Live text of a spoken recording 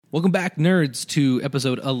Welcome back, nerds, to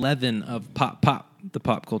episode 11 of Pop Pop, the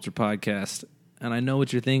Pop Culture Podcast. And I know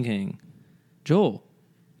what you're thinking. Joel,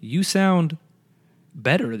 you sound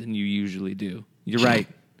better than you usually do. You're right.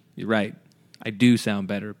 You're right. I do sound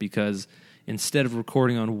better because instead of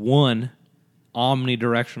recording on one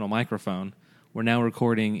omnidirectional microphone, we're now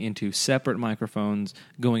recording into separate microphones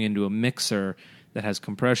going into a mixer that has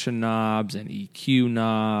compression knobs and EQ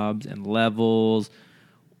knobs and levels.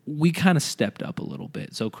 We kind of stepped up a little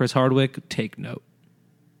bit. So, Chris Hardwick, take note.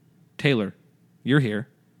 Taylor, you're here.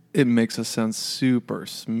 It makes us sound super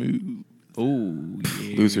smooth. Oh,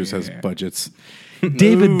 yeah. Losers has budgets.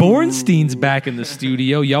 David Bornstein's back in the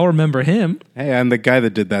studio. Y'all remember him? Hey, I'm the guy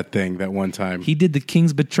that did that thing that one time. He did the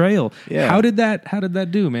King's Betrayal. Yeah. How did that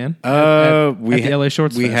do, man? We at the LA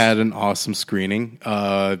Shorts we Fest? had an awesome screening.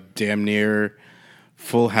 Damn near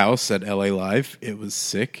full house at LA Live. It was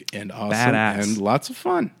sick and awesome Badass. and lots of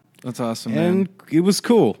fun. That's awesome, And man. it was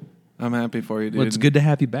cool. I'm happy for you, dude. Well, it's good to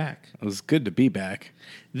have you back. It was good to be back.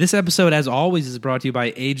 This episode, as always, is brought to you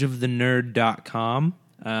by ageofthenerd.com.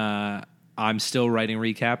 I'm still writing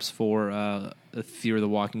recaps for Fear the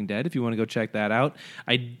Walking Dead, if you want to go check that out.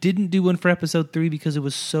 I didn't do one for episode 3 because it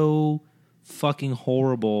was so fucking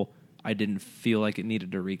horrible. I didn't feel like it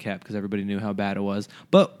needed a recap because everybody knew how bad it was.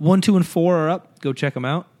 But 1, 2, and 4 are up. Go check them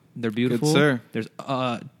out. They're beautiful. Good, sir. There's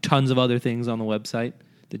tons of other things on the website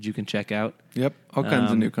that you can check out. Yep, all kinds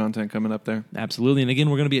of new content coming up there. Absolutely. And again,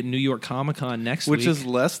 we're going to be at New York Comic Con next week. Which is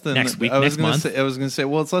less than next week, I was next gonna month. Say, I was going to say,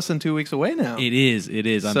 well, it's less than 2 weeks away now. It is.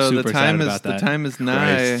 I'm so super the time excited is about that. the time is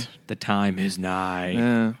nigh. Christ. The time is nigh.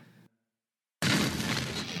 Yeah.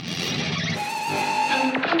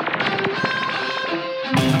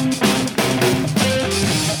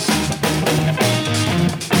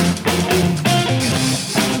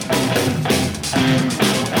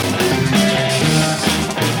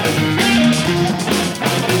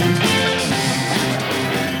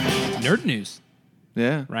 Nerd news,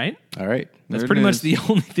 Yeah. right? All right. That's Nerd pretty much news. the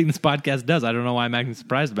only thing this podcast does. I don't know why I'm acting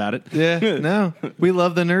surprised about it. Yeah. No, we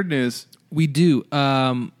love the nerd news. We do.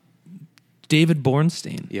 David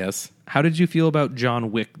Bornstein. Yes. How did you feel about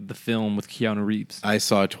John Wick, the film with Keanu Reeves? I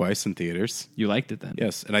saw it twice in theaters. You liked it then?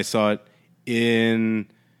 Yes. And I saw it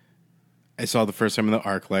I saw the first time in the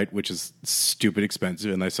ArcLight, which is stupid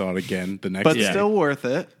expensive, and I saw it again the next But day. still worth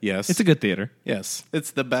it. Yes. It's a good theater. Yes. It's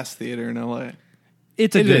the best theater in LA.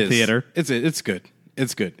 It's a It good is. theater. It's good.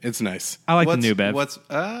 It's good. It's nice. I like the New Bev.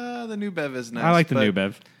 The New Bev is nice. I like the but New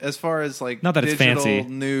Bev. As far as like Not that it's digital fancy.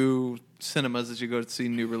 new cinemas that you go to see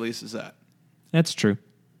new releases at. That's true.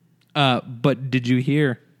 But did you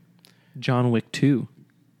hear John Wick 2?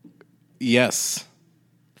 Yes.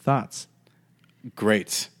 Thoughts?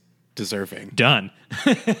 Great. Deserving. Done.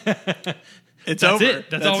 It's That's over. it.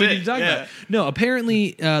 That's all we need to talk about. No,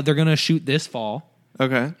 apparently they're going to shoot this fall,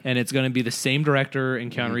 Okay. and it's going to be the same director, and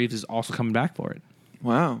Keanu Reeves is also coming back for it.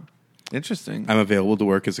 Wow. Interesting. I'm available to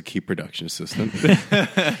work as a key production assistant.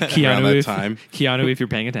 Keanu, Around that if, time. Keanu, if you're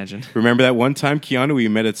paying attention. Remember that one time, Keanu, we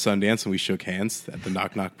met at Sundance and we shook hands at the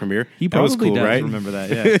Knock Knock premiere? He that was probably cool, does right? remember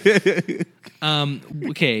that, yeah.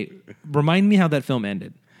 Okay, remind me how that film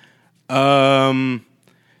ended.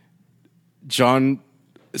 John,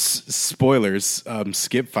 spoilers,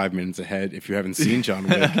 skip 5 minutes ahead if you haven't seen John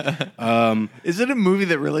Wick. Is it a movie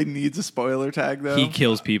that really needs a spoiler tag though? He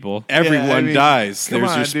kills people. Everyone I mean, dies. come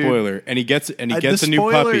There's on, your dude. spoiler. And he gets The a new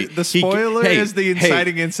spoiler- puppy. The spoiler is the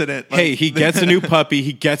inciting incident. Hey, he gets a new puppy.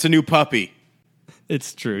 He gets a new puppy.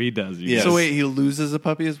 It's true, he does. Yes. So wait, he loses a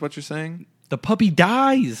puppy is what you're saying? The puppy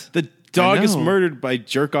dies. The dog is know. murdered by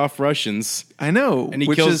jerk-off Russians, I know. And he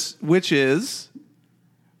which kills- is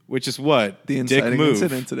which is what? the Dick inciting move.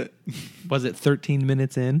 incident. Was it 13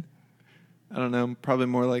 minutes in? I don't know, probably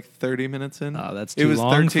more like 30 minutes in. Oh, that's it too was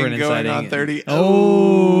long 13 for an going inciting. on 30.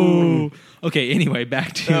 Oh. Okay, anyway,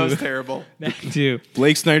 back to... That was terrible. Back to...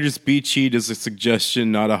 Blake Snyder's Beat Cheat is a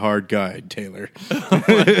suggestion, not a hard guide, Taylor.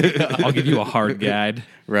 I'll give you a hard guide.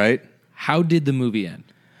 Right? How did the movie end?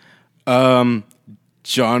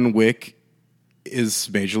 John Wick is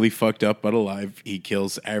majorly fucked up but alive. He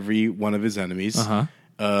kills every one of his enemies.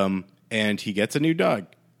 And he gets a new dog.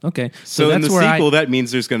 Okay, So in that's the where sequel, that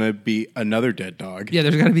means there's going to be another dead dog. Yeah,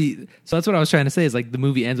 there's got to be... So that's what I was trying to say, is like the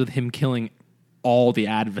movie ends with him killing all the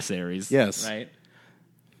adversaries. Yes. Right?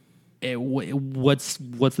 What's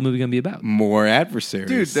the movie going to be about? More adversaries.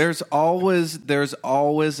 Dude, there's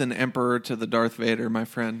always an emperor to the Darth Vader, my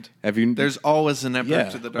friend. Have you? There's always an emperor Yeah.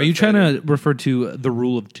 to the Darth Are you trying Vader. to refer to the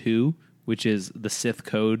Rule of Two, which is the Sith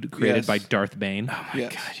code created Yes. by Darth Bane? Oh my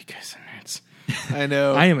Yes. God, you guys are nerds. I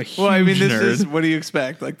know. I am a Well, I mean, huge this nerd. is what do you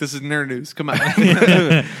expect? Like this is nerd news. Come on.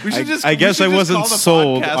 We should just. I guess I wasn't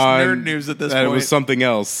sold on nerd news at this that point. it was something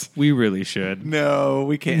else. We really should. No,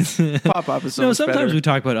 we can't. Pop up is so No, much sometimes better. we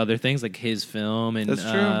talk about other things like his film and That's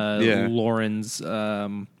true. Yeah. Lauren's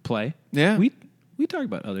play. Yeah. We talk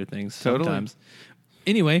about other things Totally. sometimes.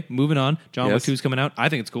 Anyway, moving on. John Wick Yes. 2 is coming out. I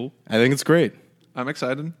think it's cool. I think it's great. I'm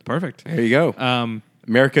excited. Perfect. There you go.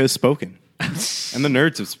 America has spoken, and the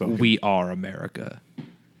nerds have spoken. We are America.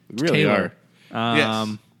 We really Taylor. are.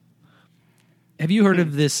 Yes. Have you heard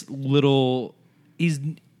of this little? He's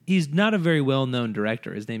not a very well known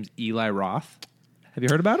director. His name's Eli Roth. Have you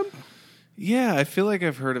heard about him? Yeah, I feel like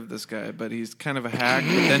I've heard of this guy, but he's kind of a hack.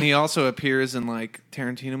 But then he also appears in like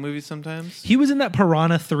Tarantino movies sometimes. He was in that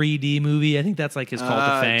Piranha 3D movie. I think that's like his call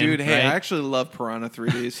to fame. Dude, hey, right? I actually love Piranha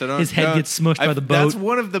 3D. So don't, His head don't- gets smushed by the boat. That's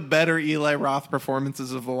one of the better Eli Roth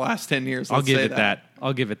performances of the last 10 years. I'll Let's give say it that.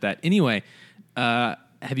 I'll give it that. Anyway, have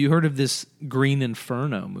you heard of this Green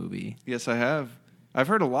Inferno movie? Yes, I have. I've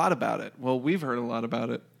heard a lot about it. Well, we've heard a lot about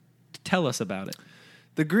it. Tell us about it.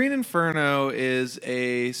 The Green Inferno is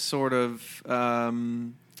a sort of. Go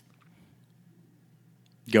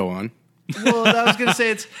on. Well, I was going to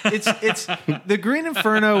say it's the Green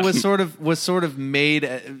Inferno was sort of made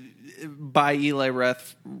by Eli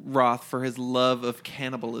Roth for his love of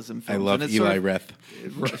cannibalism films. I love And it's Eli sort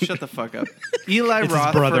of- Roth. Shut the fuck up. Eli his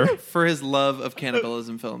Roth brother. for his love of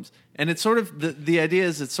cannibalism films, and it's sort of the idea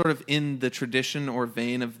is it's sort of in the tradition or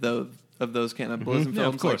vein of those cannibalism Yeah, of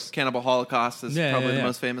films. course. Like Cannibal Holocaust is Yeah, probably yeah, the yeah.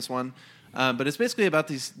 most famous one, but it's basically about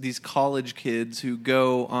these college kids who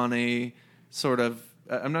go on a sort of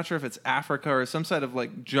I'm not sure if it's Africa or some sort of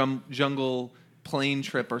like jungle plane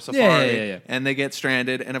trip or safari, yeah. and they get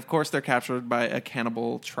stranded, and of course they're captured by a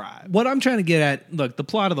cannibal tribe. What I'm trying to get at, look, the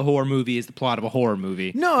plot of the horror movie is the plot of a horror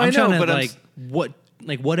movie. No, I I'm trying know, to, but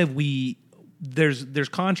what have we? There's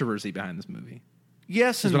controversy behind this movie.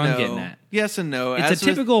 Yes and what no. I'm getting at. Yes and no. It's As a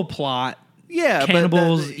with- typical plot. Yeah,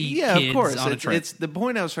 Cannibals but eat yeah, kids of course. on a train. It's the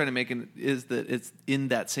point I was trying to make is that it's in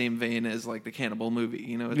that same vein as like the cannibal movie.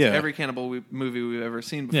 You know, it's Yeah. every cannibal movie we've ever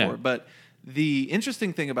seen before. Yeah. But the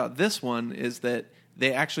interesting thing about this one is that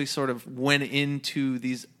they actually sort of went into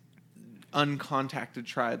these uncontacted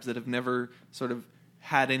tribes that have never sort of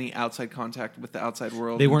had any outside contact with the outside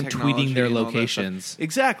world. They and weren't technology tweeting their and all that locations. stuff.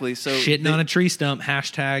 Exactly. So Shitting on a tree stump.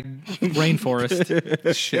 Hashtag rainforest.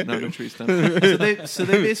 shitting on a tree stump. So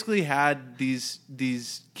they basically had these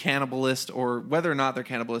cannibalist, or whether or not they're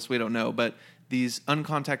cannibalists, we don't know, but these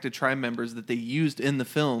uncontacted tribe members that they used in the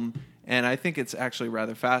film, and I think it's actually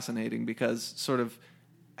rather fascinating because sort of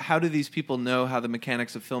how do these people know how the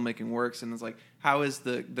mechanics of filmmaking works, and it's like how is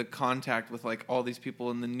the contact with like all these people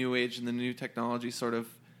in the new age and the new technology sort of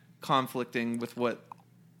conflicting with what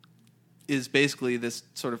is basically this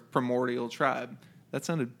sort of primordial tribe. That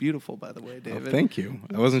sounded beautiful, by the way, David. Oh, thank you.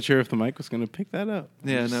 I wasn't sure if the mic was going to pick that up.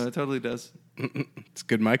 Yeah, no, it totally does. It's a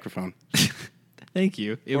good microphone. Thank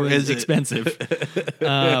you. It Or was is it? expensive.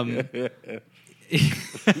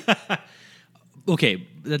 Okay,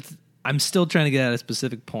 I'm still trying to get at a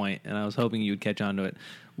specific point, and I was hoping you would catch on to it.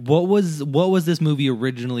 What was this movie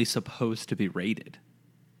originally supposed to be rated?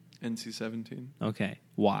 NC-17 Okay,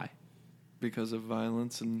 why? because of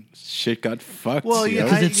violence and Shit got fucked. Well, yo. yeah,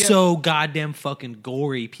 Because it's so goddamn fucking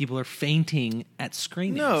gory. People are fainting at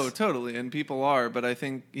screenings. no, totally, and people are, but I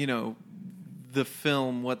think the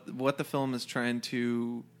film, what the film is trying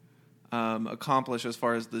to accomplish as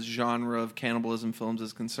far as the genre of cannibalism films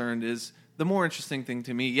is concerned is the more interesting thing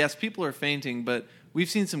to me. Yes, people are fainting, but we've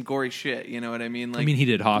seen some gory shit. You know what I mean? Like, he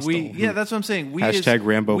did Hostel. Yeah, that's what I'm saying. Hashtag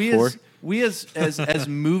Rambo 4. We as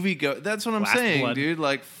movie go. That's what I'm Last saying, Blood. dude.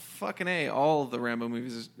 Like fucking A, all of the Rambo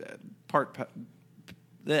movies is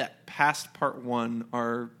past part one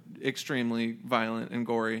are extremely violent and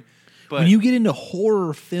gory. But When you get into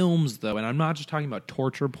horror films, though, and I'm not just talking about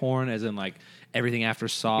torture porn, as in like everything after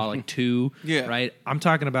Saw, like 2, Yeah. right? I'm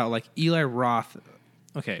talking about like Eli Roth.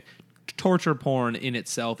 Okay, torture porn in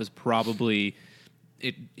itself is probably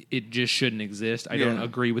it just shouldn't exist. I don't Yeah.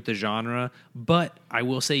 agree with the genre, but I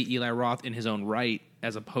will say Eli Roth in his own right,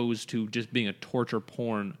 as opposed to just being a torture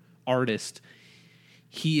porn artist,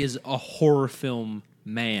 he is a horror film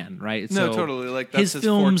man, right? No, totally. Like, that's his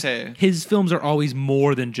films. forte. His films are always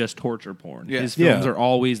more than just torture porn. Yeah. His films Yeah. are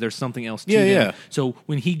always there's something else to Yeah, them. yeah. So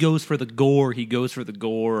when he goes for the gore, he goes for the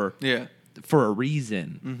gore yeah. for a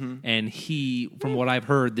reason. Mm-hmm. And from what I've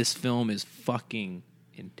heard, this film is fucking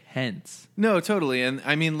intense. No, totally. And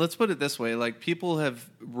I mean, let's put it this way. Like, people have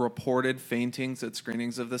reported faintings at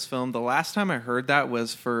screenings of this film. The last time I heard that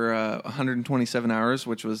was for 127 Hours,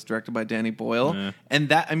 which was directed by Danny Boyle. Yeah. And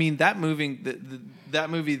that movie,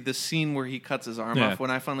 the scene where he cuts his arm off,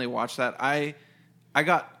 when I finally watched that, I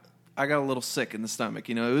got a little sick in the stomach.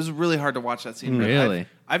 You know, it was really hard to watch that scene. Really?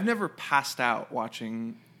 I've never passed out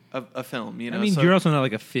watching a film, you know. I mean, so you're also not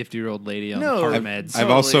like a 50-year-old lady on heart meds. I've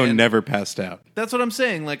also Totally, and- never passed out. That's what I'm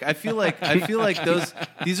saying. Like, I feel like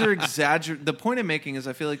these are The point I'm making is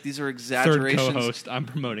I feel like these are Third exaggerations co-host, I'm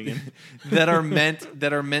promoting him. that are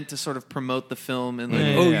meant to sort of promote the film and like,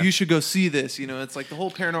 Yeah. you should go see this. You know, it's like the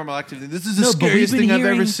whole Paranormal Activity. This is the scariest thing I've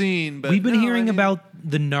ever seen. But we've been no, hearing I mean- about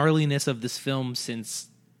the gnarliness of this film since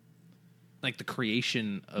like the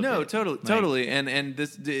creation of No, it. totally. And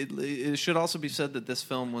this it should also be said that this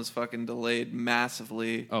film was fucking delayed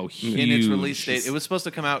massively. Oh, in its huge. release date. It was supposed to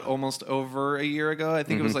come out almost over a year ago. I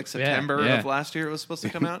think it was like September Yeah. of last year. It was supposed to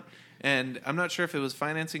come out. And I'm not sure if it was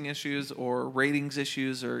financing issues or ratings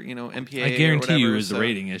issues or, you know, MPA. I guarantee or you whatever. it was the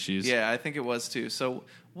rating issues. Yeah, I think it was too. So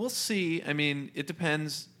we'll see. I mean, it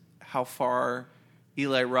depends how far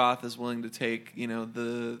Eli Roth is willing to take, you know,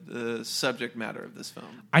 the subject matter of this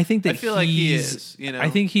film. I think that I feel like he is, you know. I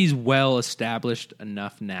think he's well established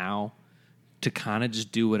enough now to kind of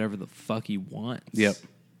just do whatever the fuck he wants. Yep.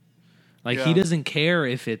 Like, Yeah. he doesn't care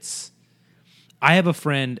if it's. I have a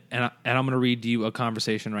friend, and I'm going to read you a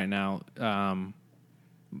conversation right now.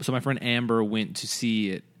 So my friend Amber went to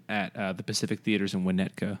see it at the Pacific Theaters in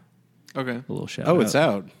Winnetka. Okay. A little shout. Oh, it's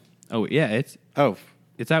out. Oh yeah, Oh,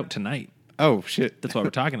 it's out tonight. oh shit. That's what we're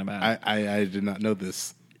talking about. I did not know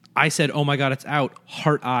this. I said, "Oh my god, it's out!"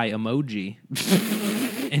 Heart eye emoji,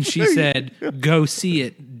 and she said, "Go see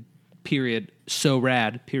it." Period. So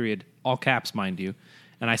rad. Period. All caps, mind you.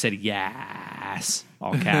 And I said, "Yes."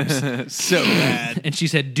 All caps. So bad. And she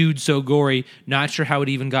said, "Dude, so gory. Not sure how it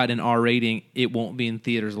even got an R rating. It won't be in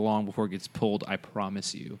theaters long before it gets pulled. I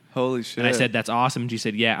promise you." Holy shit. And I said, "That's awesome." And she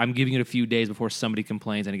said, "Yeah, I'm giving it a few days before somebody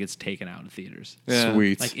complains and it gets taken out of theaters." Yeah.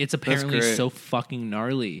 Sweet. Like, it's apparently great. so fucking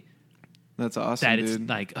gnarly That's awesome, that dude. it's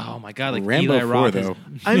like, oh my god, like Rambo Eli 4, Roth though.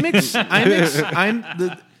 I'm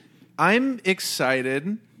excited.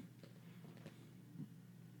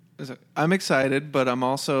 I'm excited, but I'm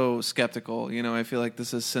also skeptical. You know, I feel like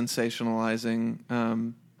this is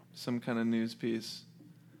sensationalizing some kind of news piece.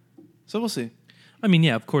 So we'll see. I mean,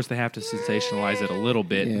 yeah, of course they have to sensationalize it a little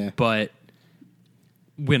bit, Yeah. but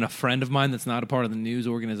when a friend of mine that's not a part of the news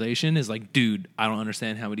organization is like, "Dude, I don't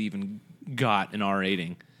understand how it even got an R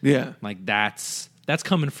rating." Yeah. Like, that's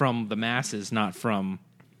coming from the masses, not from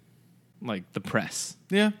like the press.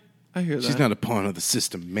 Yeah, I hear that. She's not a pawn of the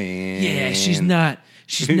system, man. Yeah, she's not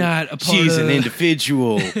a part She's of an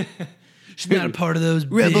individual. She's not a part of those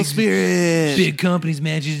Rebel spirit. big companies,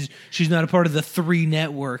 man. She's not a part of the 3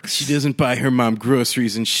 networks. She doesn't buy her mom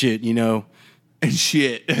groceries and shit, you know. And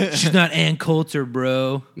shit. She's not Ann Coulter,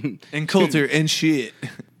 bro. And Coulter and shit.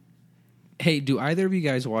 Hey, do either of you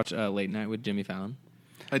guys watch Late Night with Jimmy Fallon?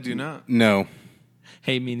 I do not. No.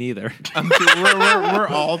 Hey, me neither. We're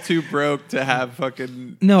all too broke to have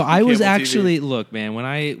fucking. No, I was cable TV. actually look, man. When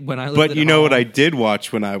I lived But at you know what home- I did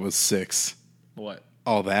watch when I was 6? what?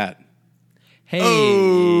 All that. Hey,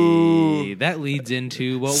 Oh. that leads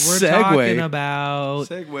into what we're Segue. talking about.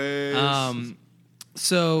 Segways.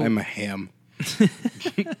 So I'm a ham.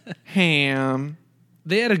 Ham.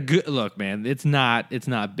 they had a good look, man. It's not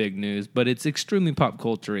big news, but it's extremely pop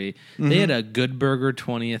culture-y. They had a Good Burger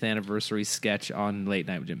 20th anniversary sketch on Late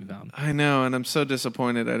Night with Jimmy Fallon. I know, and I'm so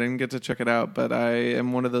disappointed. I didn't get to check it out, but I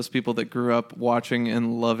am one of those people that grew up watching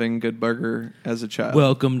and loving Good Burger as a child.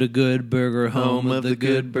 Welcome to Good Burger, home of the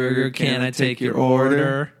Good Burger. Can I take your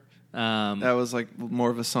order? that was like more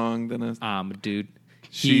of a song than a. I'm a dude.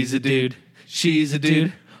 She's a dude. She's a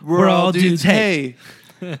dude. We're all dudes. Hey.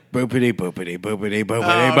 Boopity boopity boopity boopity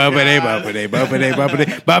boopity boopity boopity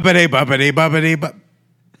boopity boopity boopity boopity boop.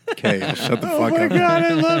 Okay, shut the fuck up. God,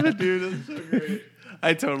 I love it, dude. That's so great.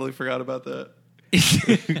 I totally forgot about that.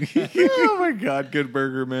 Oh my God, Good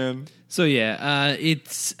Burger, man. So yeah,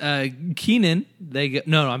 it's Keenan. They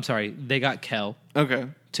got Kel Okay.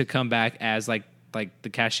 to come back as like the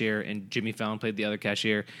cashier, and Jimmy Fallon played the other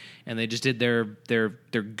cashier, and they just did their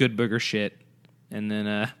Good Burger shit, and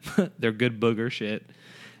then their Good Booger shit,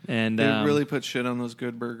 and They really put shit on those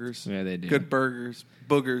Good Burgers. yeah, they do Good burgers.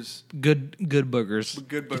 Boogers. good boogers.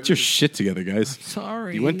 Good burgers. Get your shit together, guys.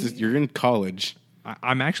 Sorry, You're in college.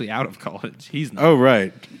 I'm actually out of college. He's not. Oh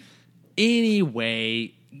right.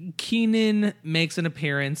 Anyway, Keenan makes an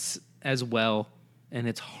appearance as well, and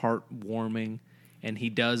it's heartwarming. and he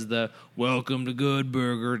does the "Welcome to Good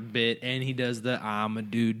Burger" bit, and he does the "I'm a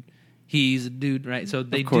dude, he's a dude," right? So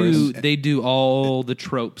they do all the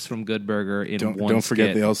tropes from Good Burger in one. Don't forget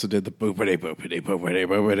skit. they also did the boopity boopity boopity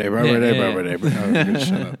boopity boopity.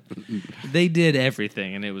 Shut up. They did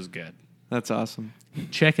everything, and it was good. That's awesome.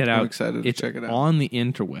 Check it out. I'm excited to it's check it out. on the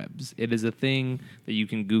interwebs. It is a thing that you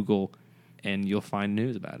can Google, and you'll find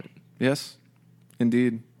news about it. Yes,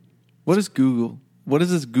 indeed. What is Google? What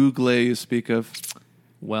is this Google you speak of?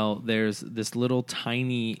 Well, there's this little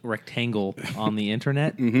tiny rectangle on the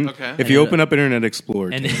internet. Okay. If you open up Internet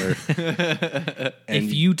Explorer, And Taylor,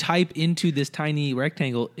 if you type into this tiny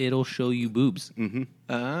rectangle, it'll show you boobs.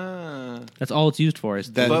 Ah. That's all it's used for. Is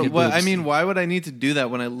to That- look But at what, boobs. I mean, why would I need to do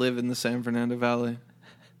that when I live in the San Fernando Valley?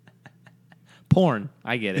 porn.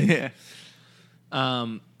 I get it. Yeah.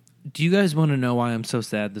 Do you guys want to know why I'm so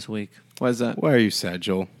sad this week? Why is that? why are you sad,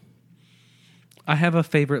 Joel? I have a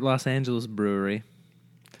favorite Los Angeles brewery,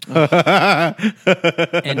 and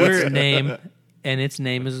its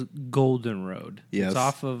name is Golden Road. Yes. It's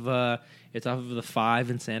off of the 5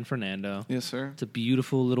 in San Fernando. Yes, sir. It's a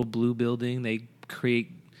beautiful little blue building. They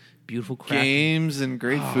create beautiful craft Games and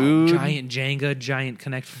great food. giant Jenga, giant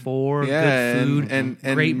Connect 4, Yeah, good food, and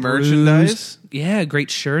great merchandise. brews. Yeah, great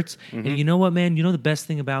shirts. And you know what, man? You know the best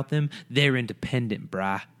thing about them? They're independent,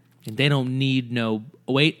 brah. And they don't need no,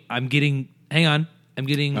 hang on. I'm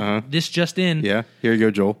getting this just in. Yeah, here you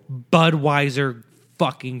go, Joel. Budweiser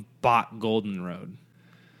fucking bought Golden Road.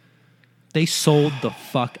 They sold the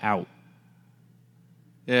fuck out.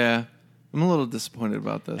 Yeah. I'm a little disappointed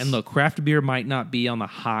about this. And look, craft beer might not be on the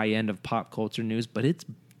high end of pop culture news, but it's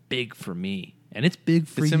big for me. And it's big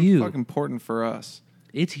for it's you. fucking important for us.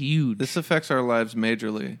 It's huge. This affects our lives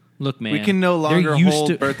majorly. Look, man. We can no longer they're used hold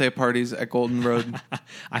to- birthday parties at Golden Road.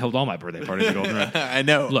 I hold all my birthday parties at Golden Road. I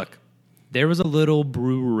know. Look, there was a little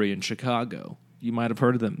brewery in Chicago. You might have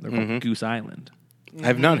heard of them. They're called Goose Island. I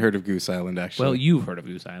have not heard of Goose Island, actually. Well, you've heard of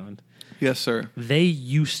Goose Island. Yes, sir. They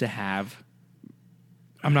used to have,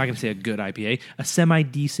 I'm not going to say a good IPA, a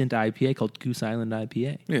semi-decent IPA called Goose Island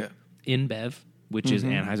IPA. Yeah. InBev, which is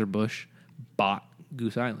Anheuser-Busch, bought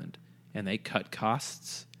Goose Island. And they cut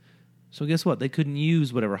costs. So guess what? They couldn't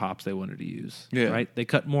use whatever hops they wanted to use. Yeah. Right? They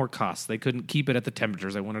cut more costs. They couldn't keep it at the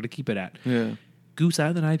temperatures they wanted to keep it at. Yeah. Goose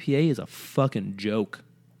Island IPA is a fucking joke.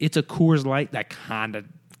 It's a Coors Light that kind of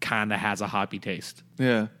has a hoppy taste.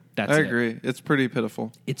 Yeah. That's I it. agree. It's pretty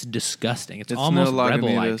pitiful. It's disgusting. It's It's almost no Rebel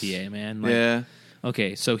Lagunitas. IPA, man. Yeah.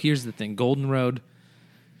 Okay, so here's the thing. Golden Road.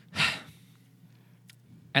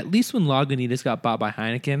 At least when Lagunitas got bought by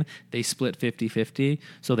Heineken, they split 50-50,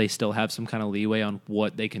 so they still have some kind of leeway on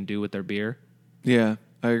what they can do with their beer. Yeah.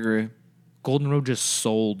 I agree. Golden Road just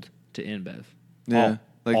sold to InBev. Yeah.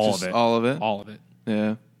 all just of it. all of it. All of it.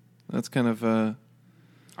 Yeah. That's kind of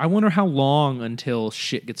I wonder how long until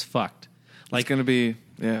shit gets fucked. like going to be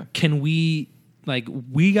Can we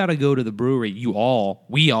got to go to the brewery,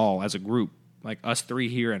 we all as a group, like us three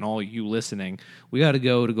here and all you listening, we got to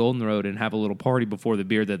go to Golden Road and have a little party before the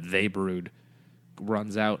beer that they brewed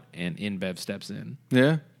runs out and InBev steps in.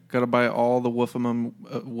 Yeah. Got to buy all the Wolf Among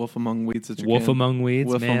Weeds that you Wolf can. Among Weeds,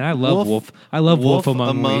 Wolf man. am- I love Wolf. I love Wolf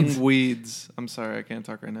Among Weeds. Weeds. I'm sorry, I can't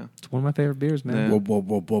talk right now. It's one of my favorite beers, man. Yeah. Whoa,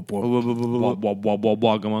 whoa, whoa, whoa, whoa.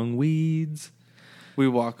 Walk Among Weeds. We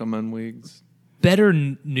walk among weeds. Better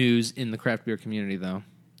news in the craft beer community, though,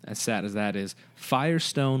 as sad as that is,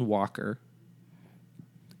 Firestone Walker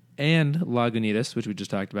and Lagunitas, which we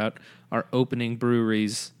just talked about, are opening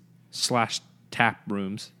breweries / tap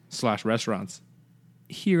rooms / restaurants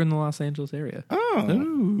here in the Los Angeles area.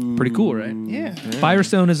 Oh, Pretty cool, right? yeah.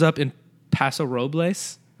 Firestone is up in Paso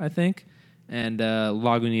Robles, I think, and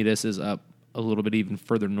Lagunitas is up a little bit even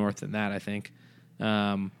further north than that, I think.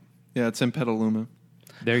 Yeah, it's in Petaluma.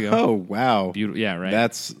 There you go. Oh, wow. Beautiful. Yeah, right.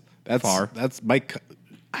 That's Far. That's my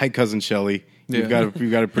hi, cousin Shelly. You've Yeah.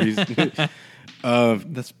 got a pretty.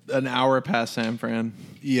 That's an hour past San Fran.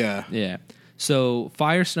 Yeah. Yeah. So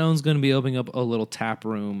Firestone's going to be opening up a little tap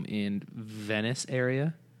room in Venice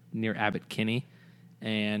area near Abbot Kinney.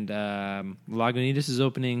 And Lagunitas is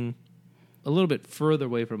opening a little bit further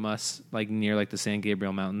away from us, like near like the San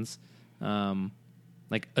Gabriel Mountains,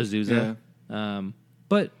 like Azusa.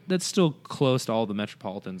 But that's still close to all the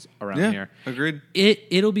metropolitans around Yeah, here. agreed.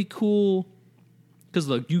 It'll be cool because,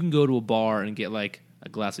 look, you can go to a bar and get like a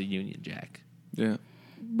glass of Union Jack. Yeah.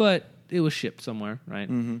 But it was shipped somewhere, right?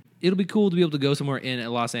 Mm-hmm. It'll be cool to be able to go somewhere in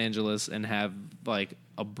Los Angeles and have like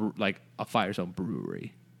a Firestone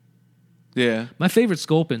brewery. Yeah. My favorite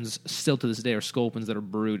Sculpins still to this day are Sculpins that are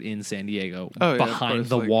brewed in San Diego Oh, yeah, of behind course,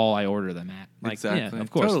 the like- wall I order them at. Like, Exactly. Yeah,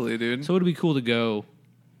 of course. Totally, dude. So it'd be cool to go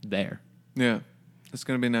there. Yeah. It's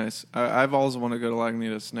going to be nice. I've always wanted to go to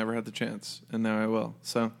Lagunitas, never had the chance, and now I will.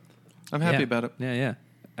 So I'm happy about it. Yeah.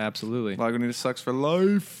 Absolutely. Lagunitas sucks for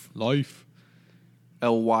life. Life.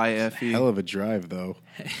 LYFE. Hell of a drive, though.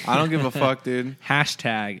 I don't give a fuck, dude.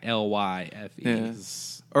 Hashtag LYFE. Yeah.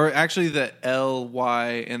 Or actually, the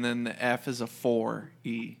LY and then the F is a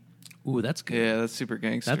 4E. Ooh, that's good. Yeah, that's super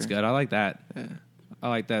gangster. That's good. I like that. Yeah. I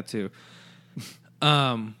like that too.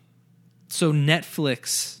 So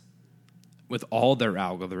Netflix, with all their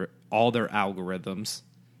algorithms,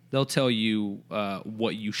 they'll tell you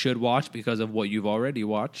what you should watch because of what you've already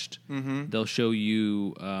watched. Mm-hmm. They'll show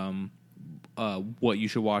you what you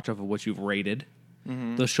should watch off of what you've rated.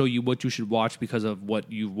 Mm-hmm. They'll show you what you should watch because of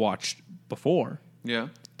what you've watched before. Yeah.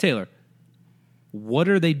 Taylor, what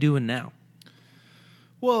are they doing now?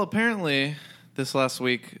 Well, apparently, this last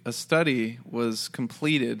week, a study was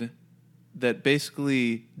completed that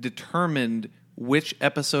basically determined which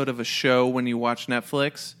episode of a show when you watch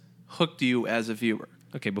Netflix hooked you as a viewer.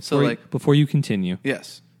 Okay, before you continue,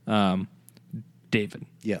 Yes. David,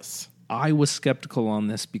 Yes. I was skeptical on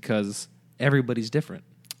this because everybody's different.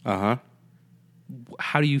 Uh-huh.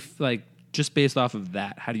 How do you just based off of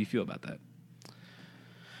that? How do you feel about that?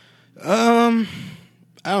 I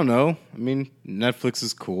don't know. I mean, Netflix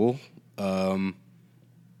is cool.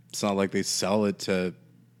 It's not like they sell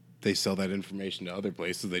that information to other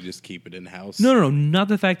places. They just keep it in house. No, not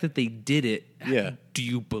the fact that they did it. Yeah. Do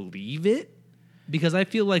you believe it? Because I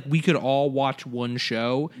feel like we could all watch one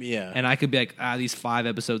show, Yeah. and I could be like, these 5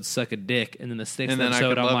 episodes suck a dick, and then the 6th And then I episode,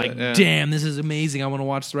 could I'm love like, it, yeah. damn, this is amazing. I want to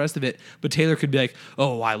watch the rest of it. But Taylor could be like,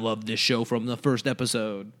 oh, I love this show from the first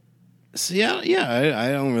episode. So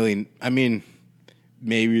I don't really. I mean,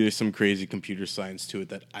 maybe there's some crazy computer science to it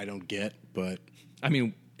that I don't get, but I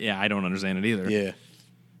mean, yeah, I don't understand it either. yeah,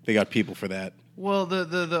 they got people for that. Well,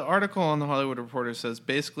 the article on the Hollywood Reporter says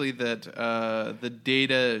basically that the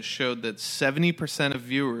data showed that 70% of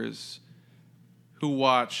viewers who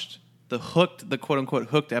watched the quote-unquote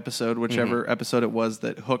hooked episode, whichever episode it was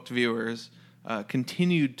that hooked viewers,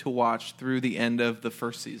 continued to watch through the end of the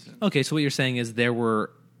first season. Okay, so what you're saying is there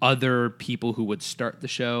were other people who would start the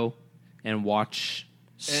show and watch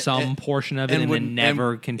some portion of it and then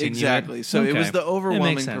never continue. Exactly. It? So it Okay. was the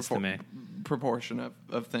overwhelming That makes sense to me. proportion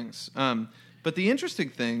of things. But the interesting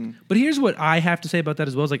thing... But here's what I have to say about that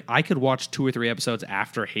as well. Is like I could watch 2 or 3 episodes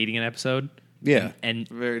after hating an episode. Yeah, And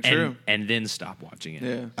Very true. And then stop watching it.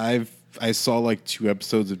 Yeah. I saw like 2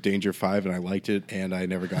 episodes of Danger 5 and I liked it, and I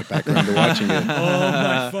never got back around to watching it. Oh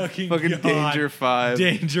my fucking God. Danger 5.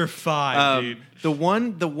 Danger 5, dude. The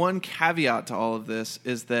one caveat to all of this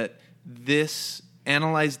is that this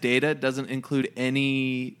analyzed data doesn't include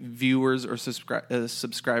any viewers or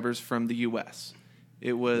subscribers from the U.S.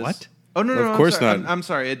 It was What? Oh no, Of course I'm sorry. not. I'm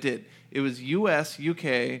sorry, it did. It was U.S.,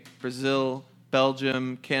 UK, Brazil,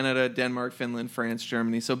 Belgium, Canada, Denmark, Finland, France,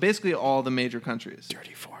 Germany. So basically all the major countries.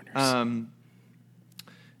 Dirty foreigners.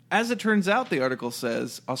 As it turns out, the article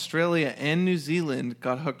says Australia and New Zealand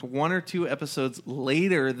got hooked 1 or 2 episodes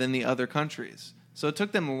later than the other countries. So it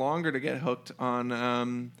took them longer to get hooked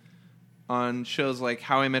on shows like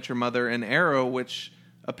How I Met Your Mother and Arrow, which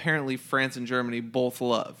apparently France and Germany both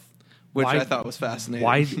love, which I thought was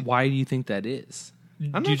fascinating. Why do you think that is?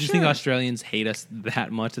 I'm Do you not just think sure. Australians hate us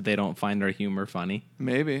that much that they don't find our humor funny?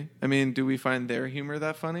 Maybe. I mean, do we find their humor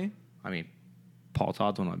that funny? I mean, Paul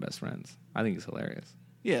Todd's one of my best friends. I think he's hilarious.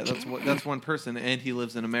 Yeah, that's one person, and he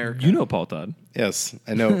lives in America. You know Paul Todd. Yes,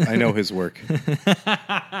 I know his work,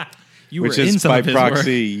 You which were in is some by of his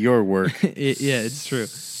proxy your work. work. Yeah, it's true.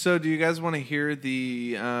 So, do you guys want to hear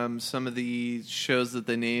the some of the shows that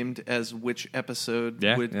they named as which episode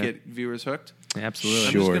would get viewers hooked? Absolutely.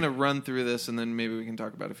 I'm Sure. just going to run through this, and then maybe we can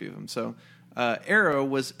talk about a few of them. So, Arrow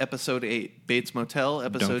was episode 8, Bates Motel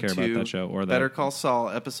episode care 2, about that show or that. Better Call Saul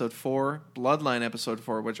episode 4, Bloodline episode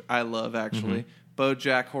 4, which I love actually,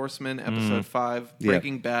 BoJack Horseman episode 5, Yeah.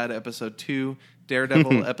 Breaking Bad episode 2,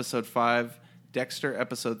 Daredevil episode 5, Dexter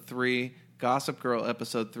episode 3, Gossip Girl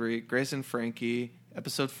episode 3, Grace and Frankie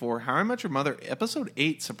episode 4, How I Met Your Mother episode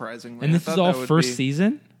 8. Surprisingly, And I this thought is all that would first be-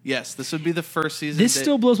 season? Yes, this would be the first season. This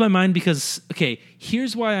still blows my mind because, okay,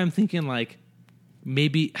 here's why I'm thinking like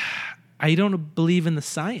maybe I don't believe in the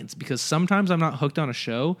science because sometimes I'm not hooked on a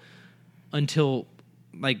show until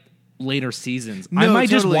like later seasons. I No, might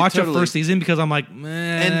just totally, watch totally. a first season because I'm like, and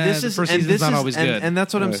this the is first and season's this not is always and, good. and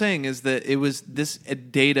that's what I'm Right. saying is that it was this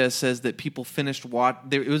data says that people finished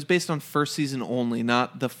it was based on first season only,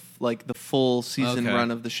 not the full season Okay. run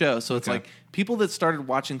of the show. So it's Okay. like people that started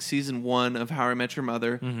watching season 1 of How I Met Your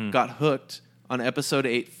Mother got hooked on episode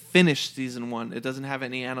 8 finished season 1. It doesn't have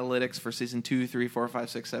any analytics for season 2, 3, 4, 5,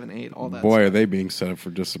 6, 7, 8, all that Boy, stuff. are they being set up for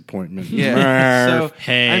disappointment. Yeah. So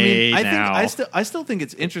Hey, I mean, now. I still think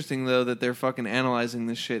it's interesting though that they're fucking analyzing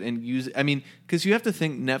this shit and because you have to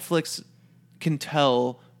think Netflix can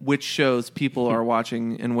tell which shows people are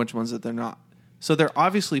watching and which ones that they're not. So they're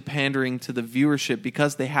obviously pandering to the viewership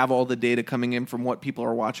because they have all the data coming in from what people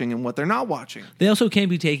are watching and what they're not watching. They also can't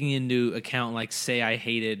be taking into account, like, say I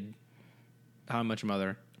hated How I Met Your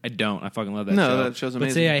Mother. I don't. I fucking love that show. No, that show's But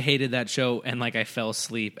amazing. say I hated that show and, like, I fell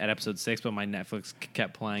asleep at episode 6, but my Netflix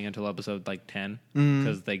kept playing until episode, like, 10.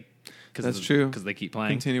 Because That's true. Because they keep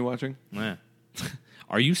playing. Continue watching. Yeah.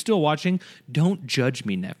 Are you still watching? Don't judge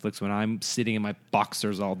me, Netflix, when I'm sitting in my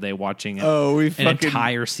boxers all day watching an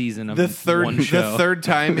entire season of one show. The third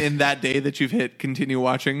time in that day that you've hit continue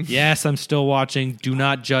watching. Yes, I'm still watching. Do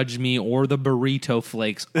not judge me or the burrito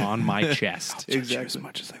flakes on my chest. Exactly. As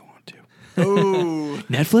much as I want to. Oh,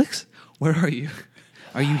 Netflix, where are you?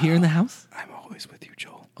 Are you here in the house? I'm always with you,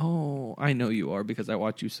 Joel. Oh, I know you are because I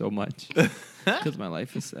watch you so much. Because my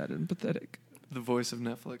life is sad and pathetic. the voice of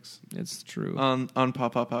Netflix It's true. on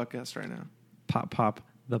Pop Pop Podcast right now. Pop,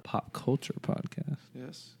 the Pop Culture Podcast.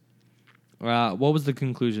 Yes. What was the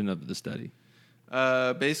conclusion of the study?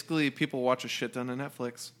 Basically, people watch a shit ton of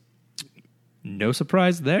Netflix. No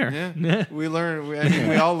surprise there. Yeah, we learn.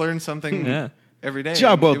 We all learn something Yeah. every day.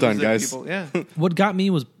 Job well It was done, that guys. people- yeah, What got me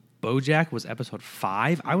was BoJack was episode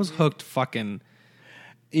 5. I was hooked fucking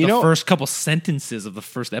You the know, first couple sentences of the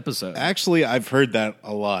first episode. actually, I've heard that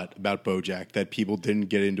a lot about BoJack, that people didn't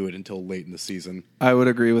get into it until late in the season. I would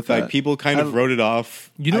agree with Like, people kind of wrote it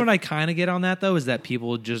off. You know what I kind of get on that, though, is that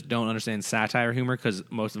people just don't understand satire humor because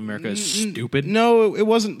most of America is stupid. No, it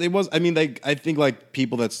wasn't. It was. I mean, I think like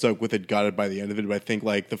people that stuck with it got it by the end of it. But I think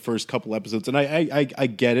like the first couple episodes, and I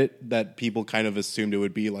get it that people kind of assumed it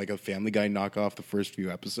would be like a Family Guy knockoff the first few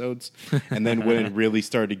episodes, and then when it really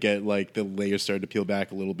started to get like the layers started to peel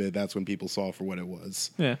back a little bit, that's when people saw for what it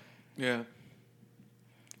was. Yeah, Yeah,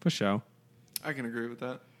 for sure. I can agree with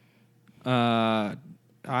that. I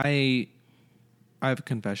have a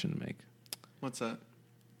confession to make. What's that?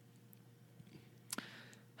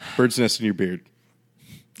 Bird's nest in your beard.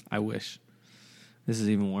 I wish. This is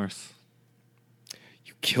even worse.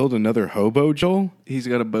 You killed another hobo, Joel. He's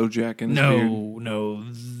got a BoJack in his beard. No.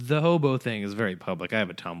 The hobo thing is very public. I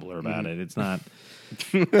have a Tumblr about it. It's not.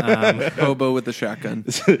 Hobo with the shotgun.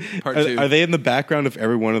 Part two. Are they in the background of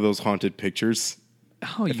every one of those haunted pictures?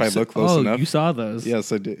 Oh, If I look close enough. you saw those.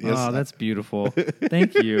 Yes, I did. Yes, Oh, that's beautiful.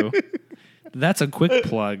 Thank you. That's a quick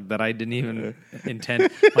plug that I didn't even intend.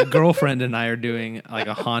 My girlfriend and I are doing like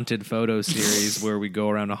a haunted photo series where we go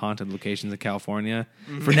around to haunted locations in California.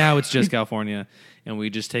 For now, it's just California, and we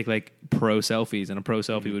just take like pro selfies. And a pro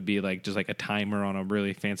selfie would be like just like a timer on a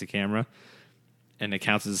really fancy camera, and it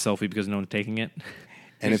counts as a selfie because no one's taking it.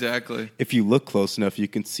 And exactly. If you look close enough, you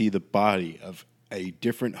can see the body of a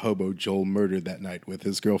different hobo Joel murdered that night with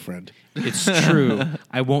his girlfriend. It's true.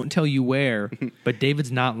 I won't tell you where, but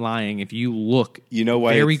David's not lying. If you look, You know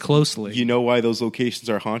why? very it's- closely, You know why those locations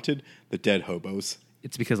are haunted? The dead hobos.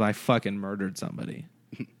 it's because I fucking murdered somebody.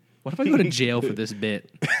 What if I go to jail for this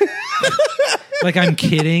bit? Like, I'm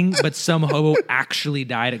kidding, but some hobo actually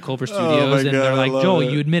died at Culver Studios, and God, they're I like, love Joel,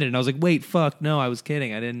 it. you admitted. And I was like, wait, fuck, no, I was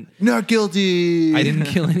kidding. I didn't Not guilty.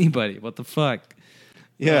 kill anybody. What the fuck?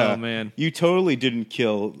 Yeah. Oh, man. You totally didn't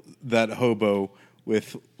kill that hobo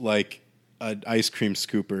with like an ice cream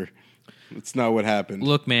scooper. That's not what happened.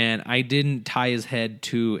 Look, man, I didn't tie his head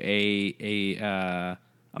to a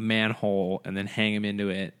manhole and then hang him into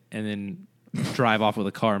it and then drive off with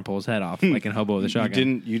a car and pull his head off like in Hobo with a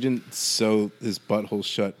Shotgun. You didn't sew his butthole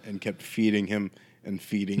shut and kept feeding him and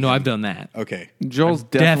feeding No, him. I've done that. Okay. Joel's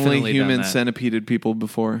I've definitely definitely done human that. centipeded people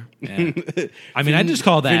before. Yeah. I mean, I just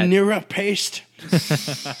call that. Vanilla paste.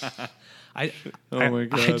 I my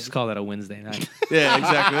God. just call that a Wednesday night. Yeah,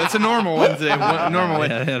 exactly. That's a normal Wednesday. Normal way.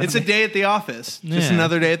 Yeah. It's a day at the office. Just Yeah.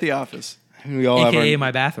 another day at the office. We all have AKA our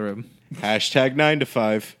my bathroom. hashtag 9 to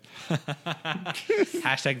 5.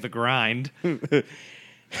 Hashtag the grind.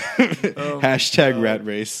 Hashtag rat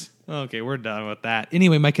race. Okay, we're done with that.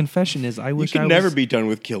 Anyway, my confession is I You wish I can was... never be done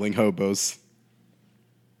with killing hobos.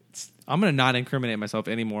 I'm going to not incriminate myself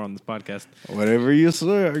anymore on this podcast. Whatever you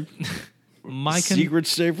say. My Secret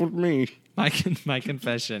safe with me. my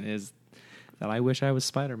confession is that I wish I was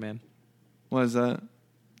Spider-Man. Why is that?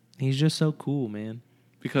 He's just so cool, man.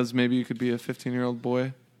 Because maybe you could be a 15-year-old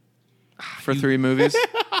boy for 3 movies.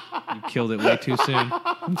 You killed it way too soon.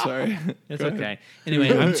 I'm sorry. It's Go ahead. okay.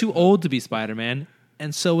 Anyway, I'm too old to be Spider-Man,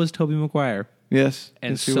 and so was Tobey Maguire, Yes.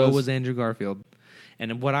 and yes, he was Andrew Garfield.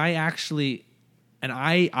 And what I actually, and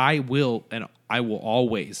I will, and I will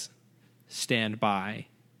always stand by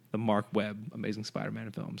the Mark Webb Amazing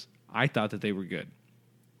Spider-Man films. I thought that they were good.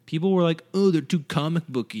 People were like, "Oh, they're too comic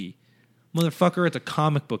booky." Motherfucker, it's a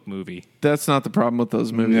comic book movie. That's not the problem with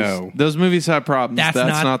those movies. No. Those movies have problems. That's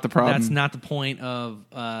not the problem. That's not the point of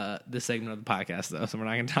this segment of the podcast, though. So we're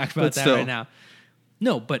not going to talk about But that still. right now.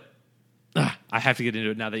 No, but I have to get into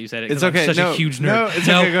it now that you said it. 'cause It's okay. I'm such No, a huge nerd. no, it's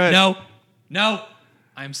okay. Go ahead. No.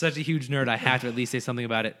 I'm such a huge nerd. I have to at least say something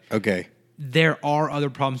about it. Okay. There are other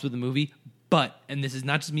problems with the movie, but, and this is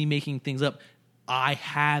not just me making things up, I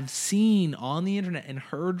have seen on the internet and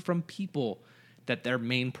heard from people that their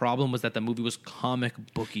main problem was that the movie was comic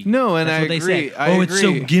booky. No, and That's I what they agree. say. I it's so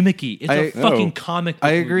agree. gimmicky. It's a fucking No. comic book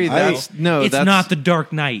I agree. movie. That's no. It's that's not The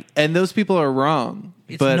Dark Knight. And those people are wrong.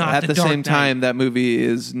 It's but not at The the Dark same Knight. time, that movie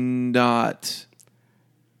is not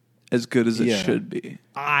as good as it Yeah. should be.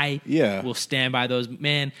 I Yeah. will stand by those.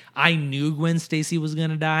 Man, I knew Gwen Stacy was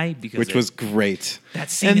going to die because Which was great. that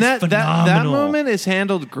scene And is that phenomenal. moment is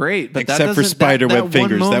handled great, but that Except for doesn't- spiderweb one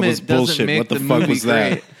fingers. That moment was doesn't bullshit. make What the fuck movie was that?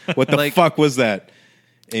 great. What the Like, fuck was that?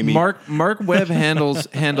 Amy. Mark Webb handles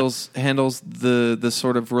the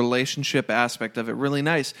sort of relationship aspect of it really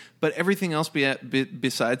nice, but everything else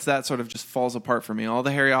besides that sort of just falls apart for me. All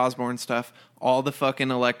the Harry Osborn stuff, all the fucking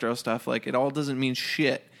Electro stuff, like it all doesn't mean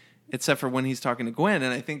shit except for when he's talking to Gwen.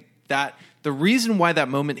 And I think that the reason why that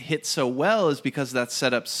moment hits so well is because that's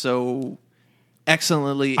set up so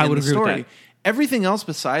excellently I in would the agree with story. that. Everything else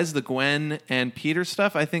besides the Gwen and Peter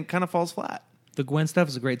stuff, I think, kind of falls flat. The Gwen stuff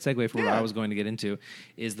is a great segue for what Yeah. I was going to get into,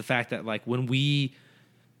 is the fact that like when The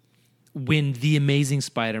Amazing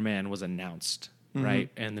Spider-Man was announced, right?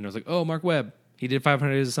 And then it was like, oh, Mark Webb, he did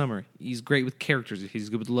 500 Days of Summer. He's great with characters. He's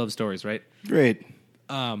good with love stories, right? Great.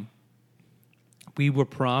 We were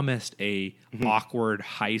promised a awkward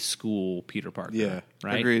high school Peter Parker. Yeah.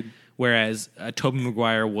 Right? Agreed. Whereas Tobey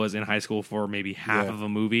Maguire was in high school for maybe half Yeah. of a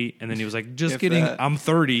movie, and then he was like, just If kidding, that. I'm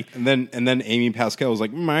 30. And then Amy Pascal was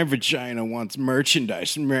like, "My vagina wants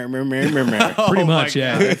merchandise." Meh, meh, meh, meh, meh. Pretty Oh much, my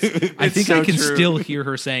yeah. I think so I can true. still hear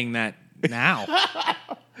her saying that now.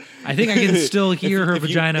 I think I can still hear her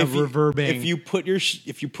vagina reverberating. If you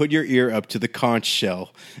put your ear up to the conch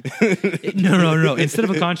shell, No. Instead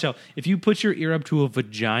of a conch shell, if you put your ear up to a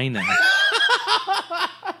vagina,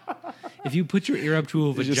 just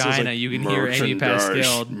says, vagina, like, you can hear Amy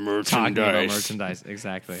Pascal talking about merchandise. merchandise.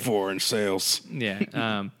 Exactly. foreign sales, Yeah.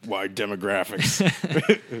 wide demographics.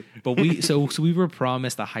 But we were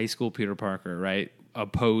promised a high school Peter Parker, right?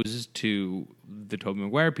 Opposed to the Tobey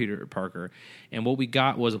Maguire Peter Parker. And what we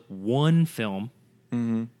got was one film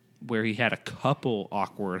where he had a couple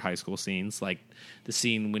awkward high school scenes, like the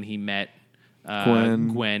scene when he met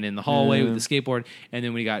Gwen in the hallway with the skateboard, and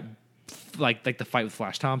then when he got like the fight with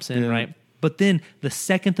Flash Thompson, right? But then the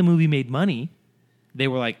second the movie made money, they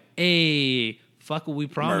were like, hey, fuck what we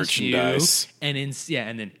promised Merchandise. you.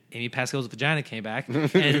 And then Amy Pascal's vagina came back.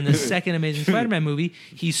 And in the second Amazing Spider-Man movie,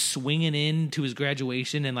 he's swinging in to his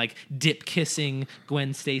graduation and like dip kissing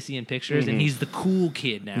Gwen Stacy in pictures, and he's the cool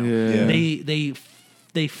kid now. Yeah.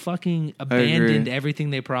 They fucking abandoned agree. everything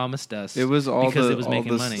they promised us. It was all because the- it was all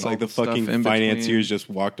making the money. It's like the Stuff fucking in financiers between. just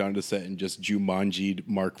walked onto set and just Jumanji'd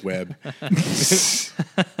Mark Webb.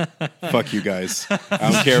 Fuck you guys.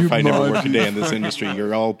 I don't care if I never work a day in this industry.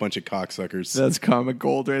 You're all a bunch of cocksuckers. That's comic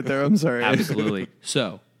gold right there. I'm sorry. Absolutely.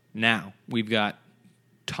 So now we've got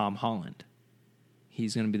Tom Holland.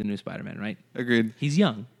 He's going to be the new Spider-Man, right? Agreed. He's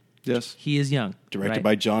young. Yes. He is young. Directed right?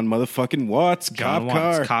 by John motherfucking Watts. John Cop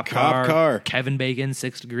Watts, car. Cop car. Kevin Bacon,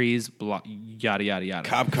 6 Degrees, yada, yada, yada.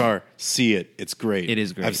 Cop car. See it. It's great. It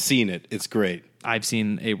is great. I've seen it. It's great. I've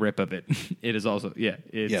seen a rip of it. It is also,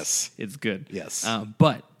 it's good. Yes.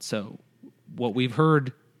 But, so, what we've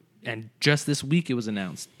heard, and just this week it was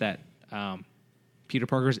announced that Peter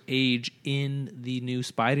Parker's age in the new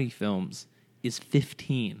Spidey films is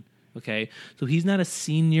 15. Okay? So he's not a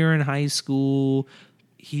senior in high school.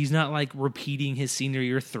 He's not like repeating his senior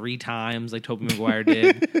year 3 times like Tobey Maguire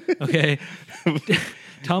did. Okay?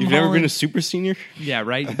 Tom You've Holland, never been a super senior? yeah,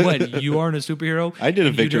 right? What? You aren't a superhero? I did a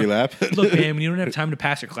And you victory don't- lap. Look, man, when you don't have time to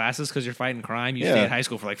pass your classes because you're fighting crime, you stay Yeah. at high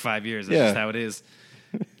school for like 5 years. That's Yeah. just how it is.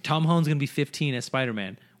 Tom Holland's going to be 15 as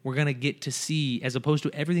Spider-Man. We're going to get to see, as opposed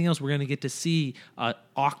to everything else, we're going to get to see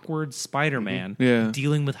awkward Spider-Man Yeah.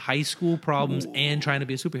 dealing with high school problems and trying to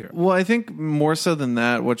be a superhero. Well, I think more so than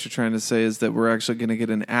that, what you're trying to say is that we're actually going to get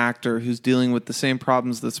an actor who's dealing with the same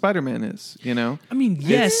problems that Spider-Man is. You know? I mean,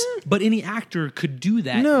 yes, but any actor could do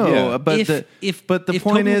that. No, Yeah. but If- the if- but the if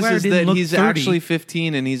point Tobey is Maguire didn't that look he's 30 actually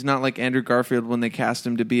 15 and he's not like Andrew Garfield when they cast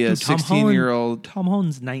him to be a Dude, 16-year-old. Tom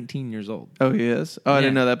Holland's 19 years old. Oh, he is. Oh, I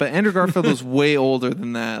didn't Yeah. know that. But Andrew Garfield was way older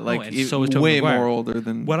than that. Like and so is Tobey way Maguire. more older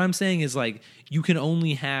than. What I'm saying is, like, you can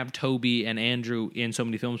only have Toby and Andrew in so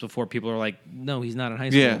many films before people are like, no, he's not in high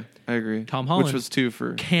school. Yeah, I agree. Tom Holland which was 2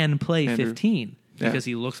 for. Can play Andrew. 15 Yeah. because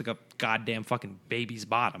he looks like a goddamn fucking baby's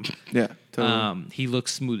bottom. Yeah, totally. He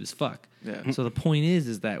looks smooth as fuck. Yeah. So the point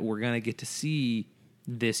is that we're gonna get to see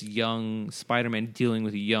this young Spider-Man dealing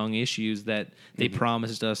with young issues that they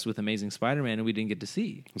promised us with Amazing Spider-Man, and we didn't get to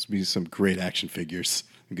see. Must be some great action figures.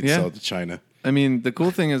 We could Yeah. sell it to China. I mean, the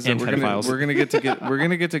cool thing is that And pedophiles. we're gonna get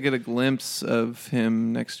to get a glimpse of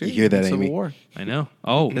him next year. You hear that, in Civil Amy? War. I know.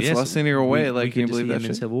 Oh, It's yes. less than a year away. Like, we can you get to believe see that him in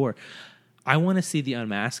shit? Civil War. I want to see the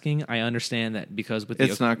unmasking. I understand that because with the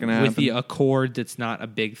It's not gonna with the happen. Accord, it's not a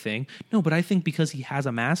big thing. No, but I think because he has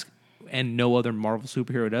a mask and no other Marvel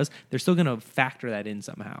superhero does, they're still going to factor that in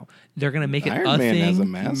somehow. They're going to make it Iron a Man thing. has a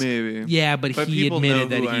mask. Maybe. Yeah, but he people know admitted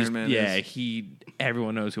that who he's Iron Man is.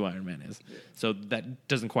 everyone knows who Iron Man is, so that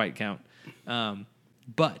doesn't quite count.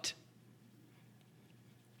 But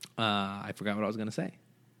I forgot what I was going to say.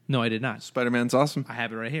 No, I did not. Spider-Man's awesome. I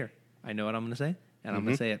have it right here. I know what I'm going to say, and I'm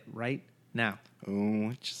going to say it right now. Oh,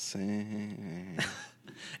 what you saying?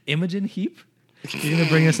 Imogen Heap. You're going to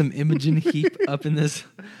bring us some Imogen Heap up in this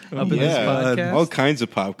this Yeah, podcast. all kinds of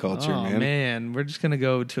pop culture, Oh man. man, we're just going to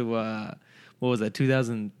go to what was that?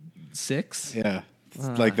 2006. Yeah, it's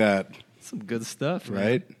like that, Some good stuff, man.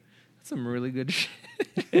 right? Some really good shit.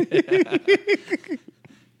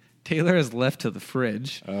 Taylor has left to the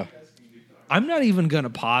fridge. I'm not even going to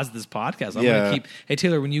pause this podcast. I'm going Yeah. to keep. Hey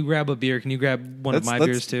Taylor, when you grab a beer, can you grab one of my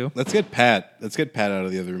beers too? Let's get Pat. Let's get Pat out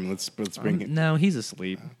of the other room. Let's bring him. No, he's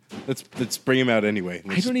asleep. Let's bring him out anyway.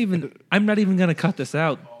 I'm not even going to cut this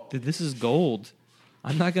out. Dude, this is gold.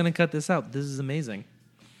 I'm not going to cut this out. This is amazing.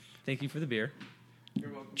 Thank you for the beer.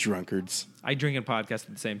 Drunkards. I drink and podcast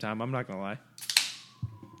at the same time. I'm not going to lie.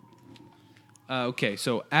 Okay,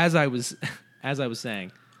 so as I was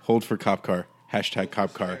saying, Hold for cop car. Hashtag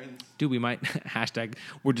cop car. dude, we might hashtag.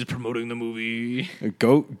 We're just promoting the movie.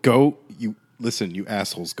 Go. You listen, you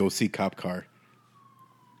assholes. Go see cop car.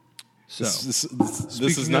 So This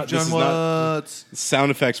is Speaking not of John this is not Watts.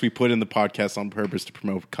 sound effects we put in the podcast on purpose to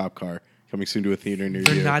promote cop car. Coming soon to a theater near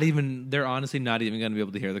you. they're honestly not even going to be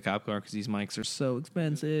able to hear the cop car because these mics are so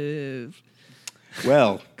expensive.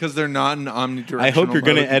 Well, Because they're not an omnidirectional. I hope you're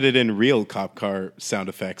going to mode. edit in real cop car sound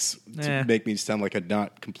effects to Eh. make me sound like a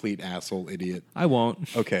not complete asshole idiot. I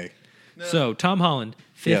won't. Okay. So Tom Holland,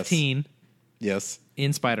 15 Yes.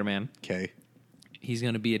 in Spider-Man. Okay. He's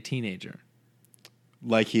going to be a teenager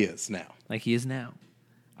Like he is now. like he is now.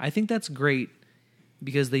 I think that's great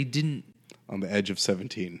because they didn't. On the edge of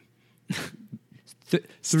 17. Th-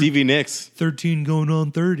 Stevie Nicks. 13 going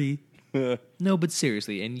on 30. No, but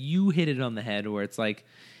seriously, and you hit it on the head where it's like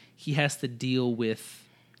he has to deal with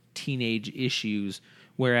teenage issues,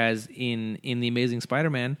 whereas in The Amazing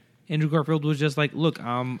Spider-Man, Andrew Garfield was just like, "Look,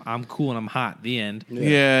 I'm cool and I'm hot." The end.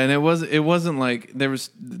 Yeah, and it wasn't like there was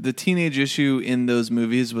the teenage issue in those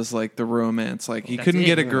movies was like the romance. Like he That's couldn't it.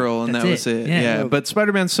 get a girl and That's that was it. it. Yeah. Yeah. But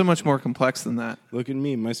Spider-Man's so much more complex than that. Look at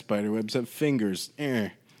me. My spider webs have fingers.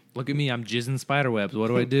 Look at me, I'm jizzing spiderwebs. What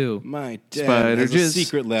do I do? My dad Spider has a jizz.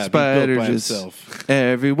 secret lab Spider he built by jizz. himself.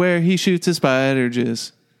 Everywhere he shoots a spider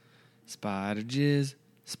jizz. Spider jizz.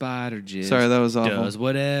 Spider jizz. Sorry, that was awful. Does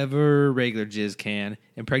whatever regular jizz can.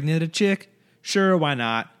 Impregnate a chick? Sure, why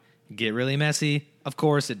not? Get really messy? Of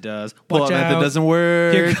course it does. Pull Watch out out. method doesn't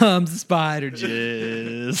work. Here comes the spider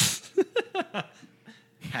jizz.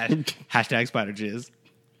 Hashtag spider jizz.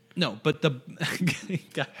 No, but the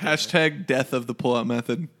Hashtag death of the pull-out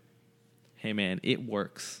method. hey man, it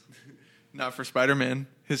works. Not for Spider-Man.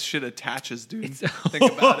 His shit attaches, dude.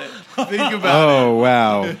 Think about it. Think about Oh,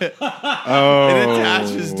 wow. it. Oh, It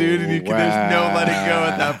attaches, dude, and there's no letting go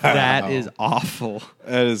at that point. That is awful.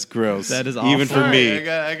 That is gross. That is Even awful. for Sorry, me.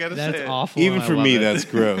 I gotta That's say it. awful. Even and I for love me, it. that's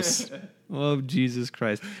gross. Oh, Jesus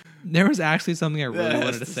Christ. There was actually something I really That has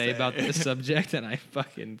wanted to to say say. about this subject, and I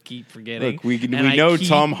fucking keep forgetting. Look, we And I know keep-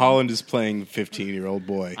 Tom Holland is playing the 15-year-old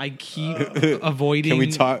boy. I keep avoiding. Can we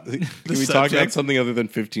talk? Can we talk about subject. something other than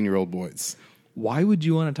 15-year-old boys? Why would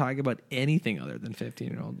you want to talk about anything other than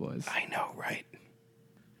 15-year-old boys? I know, right?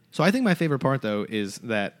 So I think my favorite part, though, is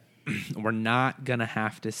that we're not going to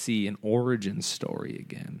have to see an origin story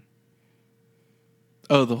again.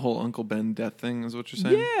 Oh, the whole Uncle Ben death thing is what you're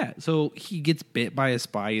saying? Yeah. So he gets bit by a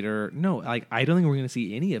spider. No, like I don't think we're going to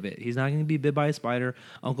see any of it. He's not going to be bit by a spider.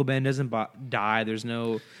 Uncle Ben doesn't die. There's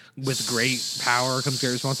no, with great power comes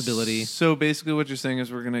great responsibility. So basically what you're saying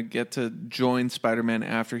is we're going to get to join Spider-Man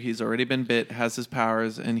after he's already been bit, has his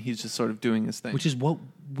powers, and he's just sort of doing his thing. Which is what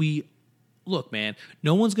we... Look, man,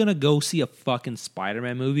 no one's going to go see a fucking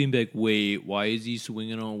Spider-Man movie and be like, wait, why is he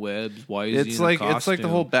swinging on webs? Why is he in a costume? It's like the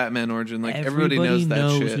whole Batman origin. Like everybody knows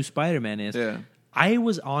that shit. Who Spider-Man is. Yeah. I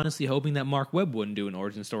was honestly hoping that Mark Webb wouldn't do an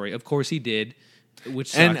origin story. Of course he did, which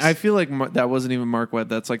sucks. And I feel like that wasn't even Mark Webb.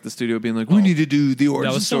 That's like the studio being like, we need to do the origin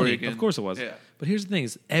that was story Sony. again. Of course it was. Yeah. But here's the thing: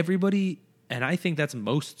 is everybody, and I think that's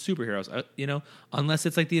most superheroes. Unless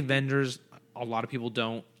it's like the Avengers, a lot of people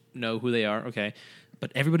don't know who they are. Okay,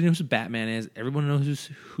 but everybody knows who Batman is. Everyone knows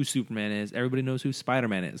who Superman is. Everybody knows who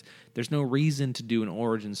Spider-Man is. There's no reason to do an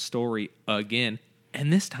origin story again.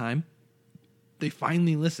 And this time, they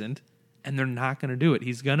finally listened, and they're not going to do it.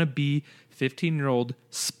 He's going to be 15-year-old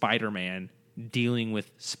Spider-Man dealing with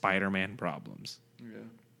Spider-Man problems. Yeah.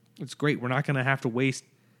 It's great. We're not going to have to waste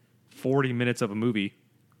 40 minutes of a movie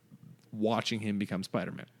watching him become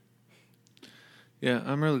Spider-Man. Yeah,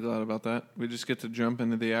 I'm really glad about that. We just get to jump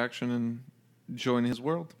into the action and join his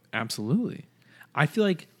world. Absolutely. I feel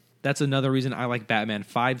like that's another reason I like Batman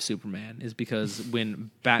 5 Superman is because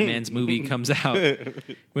when Batman's movie comes out,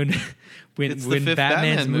 when It's the fifth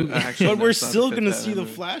Batman's Batman movie, Actually, But no, we're it's not still the going to fifth see the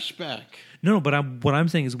Batman movie. flashback. no, but what I'm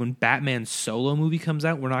saying is when Batman's solo movie comes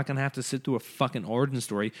out, we're not going to have to sit through a fucking origin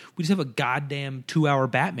story. We just have a goddamn 2-hour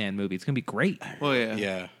Batman movie. It's going to be great. Well, yeah.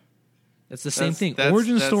 Yeah. That's the same thing. that's-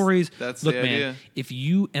 Origin that's- stories. that's look, the man. idea. If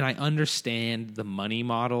you and I understand the money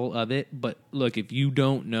model of it, but look, if you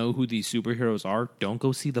don't know who these superheroes are, don't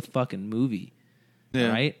go see the fucking movie.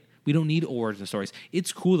 Yeah. Right? We don't need origin stories.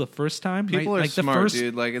 It's cool the first time. People right? are like smart, the first,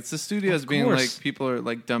 dude. Like it's the studios Of being course. like people are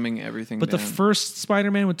like dumbing everything But down. the first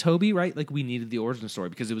Spider-Man with Tobey, right? Like we needed the origin story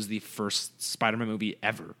because it was the first Spider-Man movie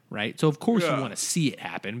ever, right? So of course you want to see it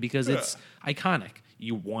happen because it's iconic.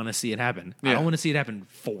 You want to see it happen. I Yeah. don't want to see it happen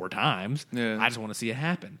 4 times. Yeah. I just want to see it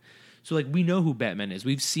happen. So like we know who Batman is.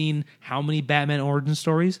 We've seen how many Batman origin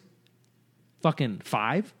stories? Fucking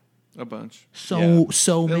 5? a bunch. So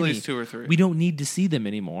At many. least 2 or 3. We don't need to see them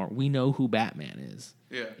anymore. We know who Batman is.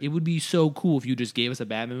 Yeah. It would be so cool if you just gave us a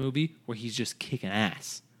Batman movie where he's just kicking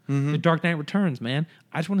ass. The Dark Knight Returns, man.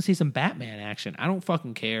 I just want to see some Batman action. I don't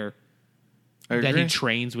fucking care I that agree. he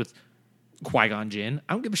trains with Qui-Gon Jinn.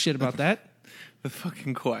 I don't give a shit about that. The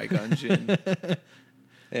fucking Qui-Gon Jinn.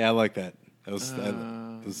 Yeah, I like that. That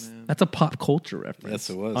was That's a pop culture reference. Yes,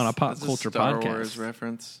 it was. On a pop That's a culture Star podcast. Wars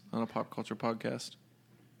reference on a pop culture podcast.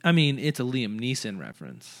 I mean, it's a Liam Neeson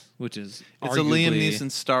reference, which is It's a Liam arguably- Neeson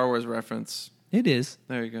Star Wars reference. It is.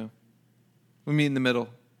 There you go. We meet in the middle.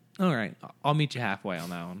 All right. I'll meet you halfway on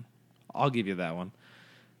that one. I'll give you that one.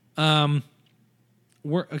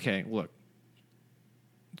 We're okay, look.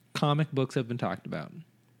 Comic books have been talked about.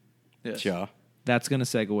 Yes. Yeah. That's going to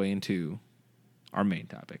segue into our main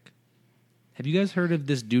topic. Have you guys heard of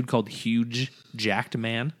this dude called Huge Jacked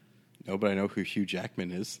Man? No, but I know who Hugh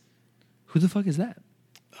Jackman is. Who the fuck is that?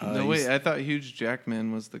 No, wait. I thought Huge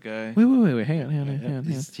Jackman was the guy. Wait. Hang on.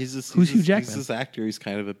 Who's Hugh Jackman? He's this actor. He's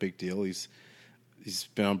kind of a big deal. He's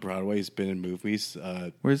been on Broadway. He's been in movies.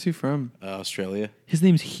 Where's he from? Australia. His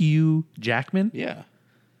name's Hugh Jackman? Yeah.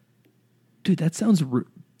 Dude, that sounds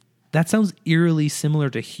eerily similar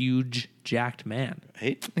to Huge Jacked Man.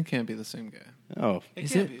 Right? It can't be the same guy. Oh.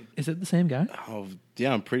 Is can't it? Is it the same guy? Oh,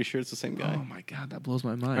 yeah. I'm pretty sure it's the same guy. Oh my god, that blows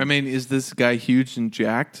my mind. I mean, is this guy huge and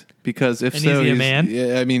jacked? Because if And so, is he a he's- man?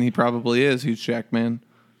 Yeah, I mean, he probably is Huge Jackman.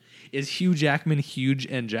 Is Hugh Jackman huge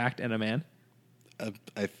and jacked and a man?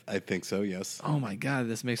 I think so. Yes. Oh my god,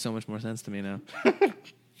 this makes so much more sense to me now.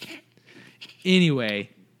 Anyway,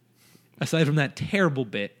 aside from that terrible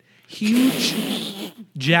bit, Huge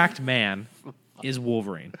Jacked Man is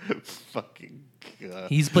Wolverine. Fucking God.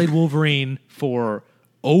 He's played Wolverine for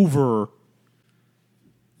over,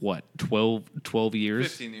 what, 12 years?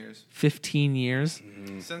 15 years. 15 years?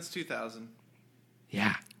 Since 2000.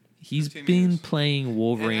 Yeah. He's 15 been years. playing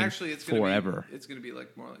Wolverine And actually, it's gonna forever. Be, it's going to be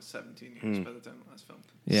like more like 17 years by the time the last film.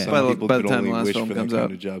 Yeah. Some By the- people by the could time only the last wish film for that comes kind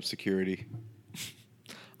out. of job security,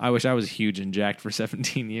 I wish I was huge and jacked for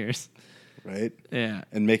 17 years. right? Yeah.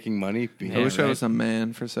 And making money. Being I wish I right. was a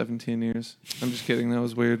man for 17 years. I'm just kidding. That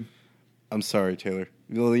was weird. I'm sorry, Taylor.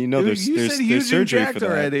 Well, you know, there's you there's, said there's huge and surgery jacked for that.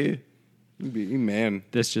 already. Man,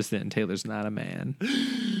 This just in, Taylor's not a man.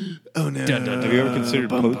 Oh no! Dun, dun, have you ever considered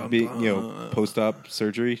bum, bum, being, bum. post-op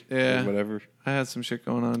surgery? Yeah. Or whatever. I had some shit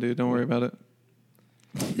going on, dude. Don't worry about it.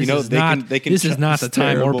 This know, is they not, can- they can this is ch- not the it's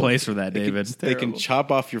time or terrible. place for that, They can, David. they can terrible.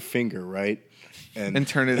 chop off your finger, right? and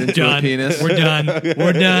turn it into a Done. penis. We're done.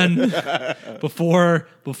 We're done. Before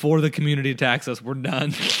the community attacks us, we're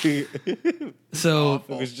done. So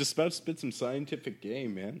It was just about to spit some scientific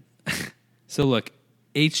game, man. So look,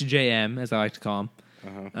 HJM, as I like to call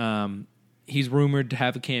him, he's rumored to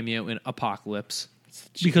have a cameo in Apocalypse.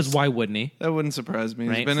 Because why wouldn't he? That wouldn't surprise me.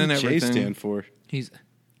 Right? He's been in What's J everything. stand for? He's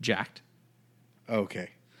jacked. Okay.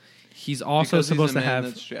 He's also Because supposed he's a to man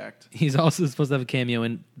have. that's jacked. He's also supposed to have a cameo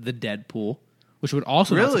in the Deadpool, which would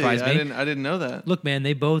also not Really? surprise me. I didn't know that. Look, man,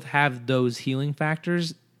 they both have those healing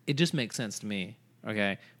factors. It just makes sense to me.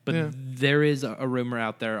 Okay, but Yeah. there is a rumor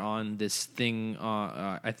out there on this thing.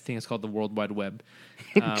 I think it's called the World Wide Web.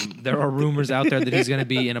 There are rumors out there that he's going to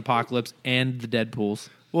be in Apocalypse and the Deadpools.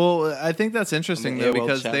 Well, I think that's interesting On the though AOL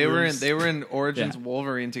because chat they rooms. were in Origins Yeah.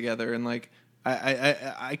 Wolverine together, and like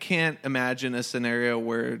I can't imagine a scenario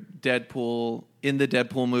where Deadpool in the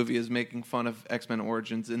Deadpool movie is making fun of X-Men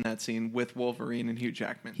Origins in that scene with Wolverine and Hugh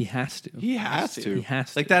Jackman. He has to. He has to. He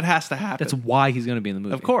has to. Like that has to happen. That's why he's going to be in the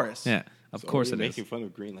movie. Of course. Yeah, of So course you're it is. making fun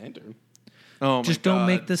of Green Lantern. Oh my Just God. don't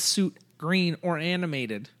make the suit green or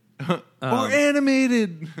animated. or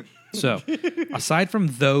animated. So, aside from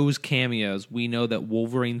those cameos, we know that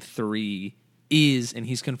Wolverine 3 is, and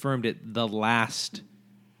he's confirmed it, the last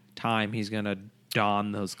time he's going to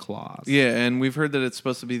don those claws. Yeah, and we've heard that it's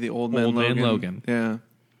supposed to be the old man Old Man Logan. Logan. Yeah.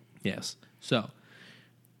 Yes. So,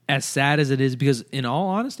 as sad as it is, because in all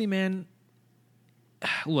honesty, man,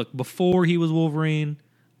 look, before he was Wolverine,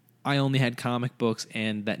 I only had comic books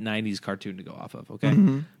and that 90s cartoon to go off of,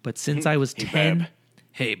 okay? But since I was 10... Bab.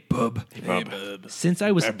 Hey, bub. Hey, bub. Since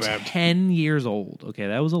I was Bab, bab. 10 years old, okay,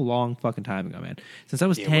 that was a long fucking time ago, man. Since I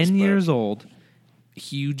was Yeah, 10 what's years bub? old,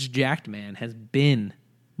 Huge Jacked Man has been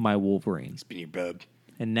my Wolverine. Been your bub.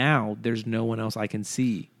 And now there's no one else I can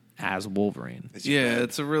see as Wolverine. It's your Yeah, bub.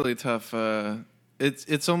 it's a really tough.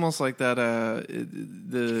 It's almost like that.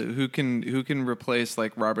 The who can replace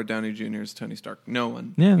like Robert Downey Jr.'s Tony Stark? No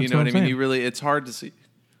one. Yeah, you that's know what what I I'm mean. saying. You really, it's hard to see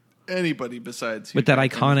anybody besides With Hugh that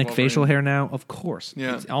Jackman as iconic facial Wolverine. hair now, of course.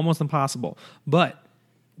 Yeah. It's almost impossible. But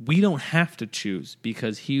we don't have to choose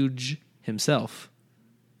because Huge himself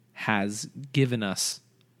has given us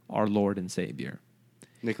our Lord and Savior.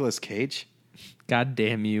 Nicolas Cage. God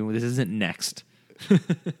damn you. This isn't next.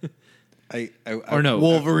 Or no.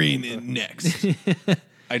 Wolverine in next.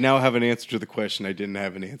 I now have an answer to the question I didn't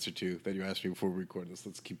have an answer to that you asked me before we record this.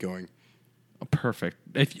 Let's keep going. Perfect.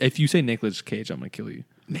 If you say Nicolas Cage, I'm going to kill you.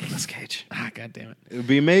 Nicolas Cage. God damn it. It would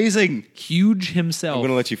be amazing. Huge I'm himself. going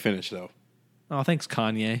to let you finish, though. Oh, thanks,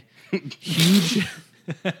 Kanye. Huge,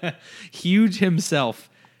 Huge himself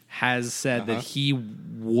has said that he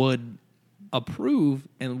would approve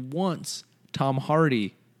and wants Tom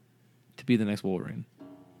Hardy to be the next Wolverine.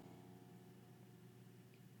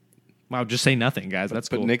 Wow, just say nothing, guys. That's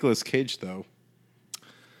But cool. Nicolas Cage, though.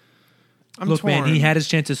 I'm Look, torn. man, he had his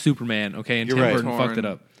chance as Superman, okay, and You're Tim right. Burton Torn. fucked it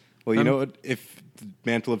up. Well, you know what? If the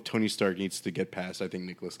mantle of Tony Stark needs to get passed, I think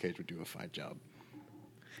Nicolas Cage would do a fine job.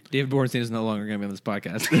 David Bornstein is no longer going to be on this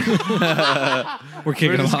podcast. We're kicking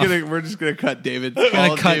We're him just off. we're just gonna cut David. Gonna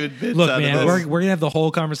All cut- David bits Look, out man, of we're this. gonna have the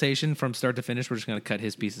whole conversation from start to finish. We're just gonna cut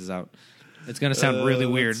his pieces out. It's gonna sound really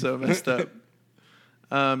That's weird. So messed up.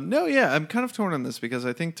 No, yeah, I'm kind of torn on this because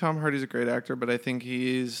I think Tom Hardy's a great actor, but I think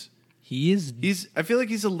He is I feel like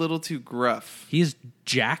he's a little too gruff. he is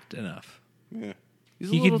jacked enough. Yeah. He's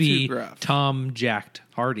a He little could be too gruff Tom Jacked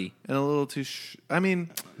Hardy. and a little too. I mean,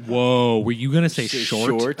 Whoa, were you gonna say Say short?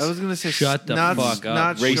 short? I was gonna say Shut the not, fuck up.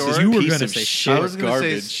 Not Racist short. You were piece gonna of say shit I was gonna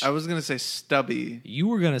garbage. say. I was gonna say stubby. You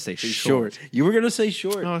were gonna say short. Short. You were going to say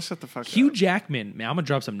short. Oh, shut the fuck Hugh up. Jackman, man, I'm gonna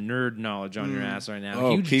drop some nerd knowledge on your ass right now.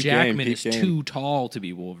 Oh, Hugh peep Jackman game, is peep game. too tall to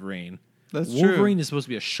be Wolverine. That's true. Wolverine is supposed to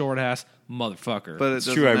be a short ass motherfucker. But It's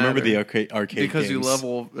true. I remember the matter. arcade Because you games.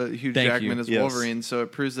 love Hugh Thank Jackman you. as Yes. Wolverine, so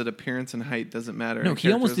it proves that appearance and height doesn't matter. no, in he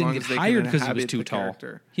character almost as didn't long get as they can hired because he was inhabit too the tall.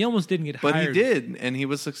 character. He almost didn't get But hired. he did, and he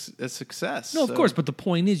was a success. No, of so- course. But the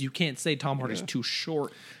point is, you can't say Tom Hardy's too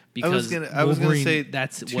short because I was gonna Wolverine, say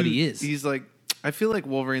that's what he is. He's like, I feel like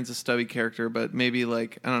Wolverine's a stubby character, but maybe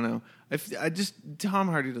like I don't know. I just Tom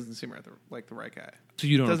Hardy doesn't seem like the right guy. So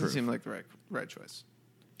you don't doesn't approve? seem like the right choice.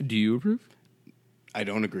 Do you approve? I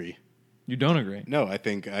don't agree. You don't agree? No, I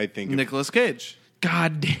think if- Nicolas Cage.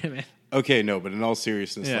 God damn it! okay, no, but in all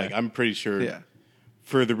seriousness, Yeah. like I'm pretty sure Yeah.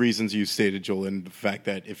 for the reasons you stated, Joel, and the fact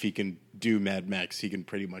that if he can do Mad Max, he can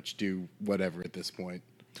pretty much do whatever at this point.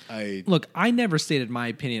 Look, I never stated my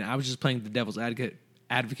opinion. I was just playing the devil's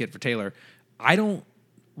advocate for Taylor. I don't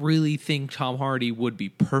really think Tom Hardy would be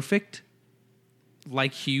perfect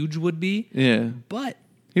like Huge would be. Yeah, But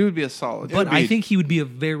he would be a solid. but be- I think he would be a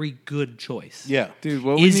very good choice. Yeah. Dude,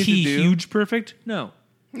 what we Is need he to do? Huge perfect? No.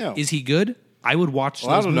 No. Is he good? I would watch.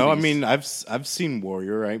 Well, I those don't know. I movies. mean, I've seen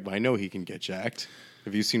Warrior. I know he can get jacked.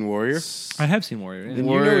 Have you seen Warrior? I have seen Warrior. Yeah. And you know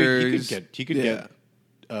he Warriors, could yeah.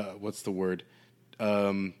 get what's the word?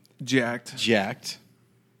 Jacked. Jacked.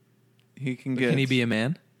 He can get. Can he be a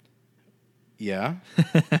man? Yeah.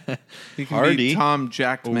 He can Hardy? be Tom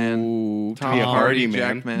Jackman. Ooh, Tom be a Hardy Hardy man.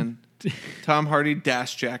 Jackman. Tom Hardy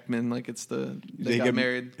dash Jackman. Like it's they got get-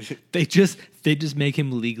 married. They just make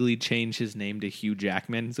him legally change his name to Hugh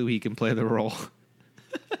Jackman so he can play the role.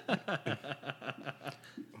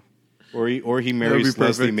 Or he That'd marries be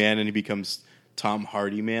Leslie perfect. Mann and he becomes Tom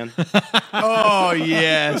Hardy Man. Oh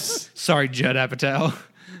yes. Sorry, Judd Apatow.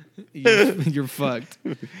 You're fucked.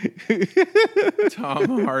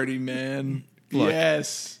 Tom Hardy, man. Look.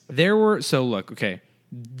 Yes. There were look, okay.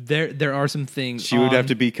 There are some things. She would have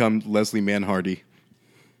to become Leslie Mann Hardy.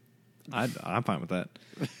 I'm fine with that.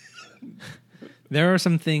 There are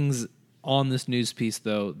some things on this news piece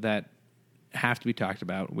though that have to be talked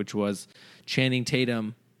about, which was Channing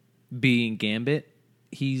Tatum being Gambit.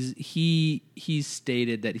 He's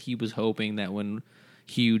stated that he was hoping that when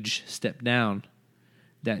Huge stepped down,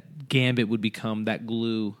 that Gambit would become that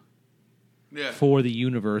glue Yeah. for the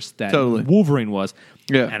universe that Totally. Wolverine was.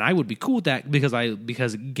 Yeah. And I would be cool with that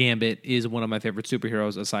because Gambit is one of my favorite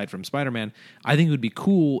superheroes aside from Spider-Man. I think it would be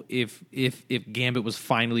cool if Gambit was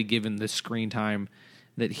finally given the screen time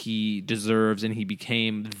that he deserves and he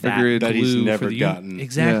became that Agreed. That he's glue never for the gotten.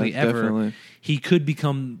 Exactly, Yeah, ever. definitely. He could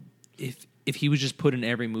become if he was just put in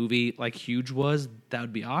every movie like Huge was, that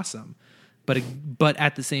would be awesome. But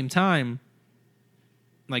at the same time,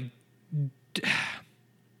 like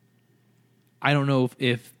I don't know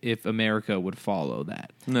if America would follow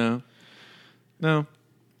that. No.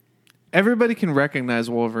 Everybody can recognize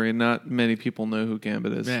Wolverine. Not many people know who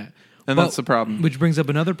Gambit is. And But- that's the problem. Which brings up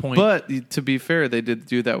another point. But to be fair, they did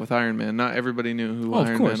do that with Iron Man. Not everybody knew who Oh, of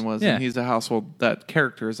Iron course. Man was. Yeah. And that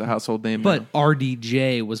character is a household name but now.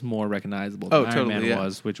 RDJ was more recognizable than Oh, Iron totally, Man yeah.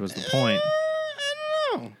 was, which was the point.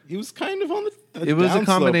 I don't know. He was kind of on the It was a downslope.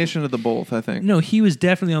 combination of the both, I think. No, he was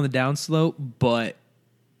definitely on the downslope, but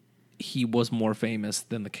he was more famous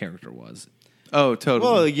than the character was. Oh,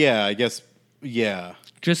 totally. Well, yeah, I guess. Yeah.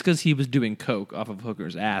 Just because he was doing coke off of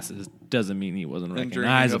hookers' asses doesn't mean he wasn't and drinking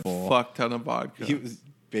recognizable. a fuck ton of vodka. He was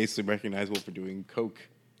basically recognizable for doing coke.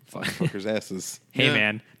 Fuckers' asses. Hey, Yeah.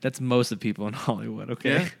 man, that's most of the people in Hollywood, okay?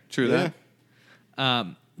 Yeah, true that.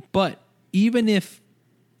 But even if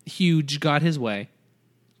Huge got his way,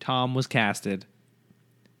 Tom was casted.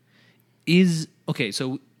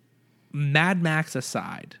 So Mad Max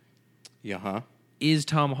aside, Yeah, huh? is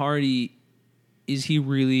Tom Hardy, is he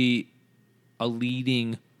really a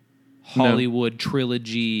leading Hollywood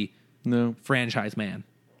trilogy No. franchise man?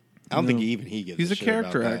 I don't think even he gives He's a shit about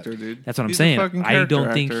character that. actor, dude. That's what I'm He's a saying. fucking I character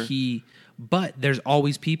don't think actor. but there's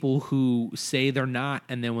always people who say they're not,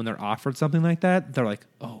 and then when they're offered something like that, they're like,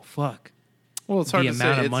 oh, fuck. Well, it's hard the to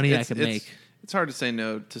amount say. of money I could it's- make. It's hard to say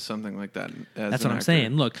no to something like that. That's what I'm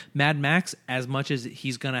saying. Look, Mad Max, as much as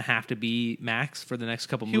he's going to have to be Max for the next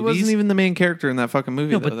couple He movies. wasn't even the main character in that fucking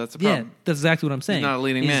movie, No, though. but That's the problem. yeah, that's exactly what I'm saying. not a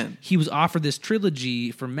leading is man. He was offered this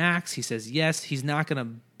trilogy for Max. He says yes. He's not going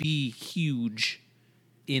to be huge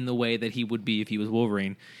in the way that he would be if he was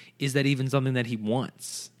Wolverine. Is that even something that he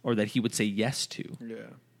wants or that he would say yes to? Yeah.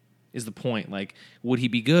 Is the point. Like, would he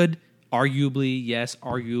be good? Arguably, yes.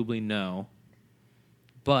 Arguably, no.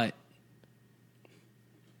 But,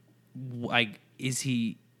 like,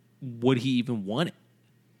 would he even want it?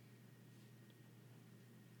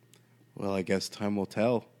 Well, I guess time will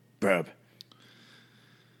tell. Bruh.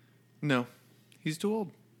 No. He's too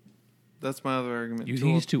old. That's my other argument. You Too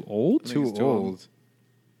think he's old. too old? I think Too he's too old. old.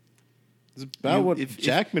 It's about what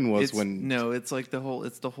Jackman was it's- when. No, it's like the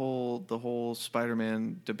whole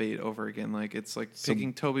Spider-Man debate over again. Like it's like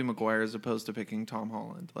picking Tobey Maguire as opposed to picking Tom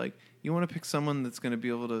Holland. Like you want to pick someone that's going to be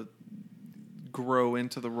able to grow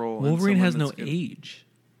into the role. and Wolverine someone has no that's gonna- age.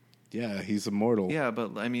 Yeah, he's immortal. Yeah,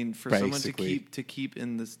 but I mean, for Basically. someone to keep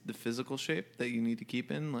in the physical shape that you need to keep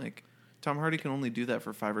in, like Tom Hardy can only do that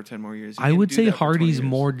for 5 or 10 more years. He I can't would do say that for 20 Hardy's years.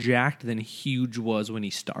 more jacked than Huge was when he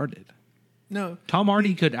started. No, Tom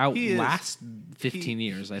Hardy could he is. outlast 15 He-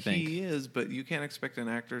 years, I think. he is, but you can't expect an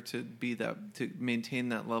actor to be that to maintain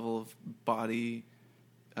that level of body.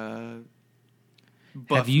 Have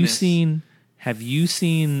you buffness seen? Have you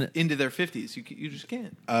seen? into their 50s? You just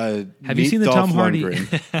can't. Have you meet seen the Dolph Tom Hardy?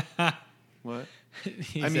 Lundgren. What?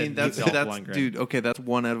 He I said, mean, that's "Meet Dolph Lundgren." dude. Okay, that's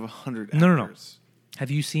 1 out of 100. No, no, no. actors.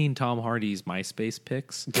 Have you seen Tom Hardy's MySpace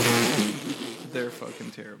pics? They're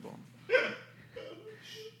fucking terrible.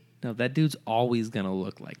 No, that dude's always gonna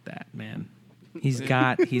look like that, man. He's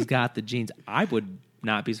got the genes. I would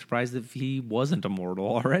not be surprised if he wasn't immortal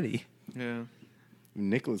already. Yeah.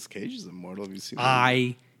 Nicolas Cage is immortal. Have you seen that?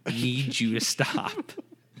 I need you to stop.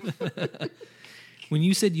 When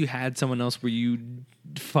you said you had someone else, were you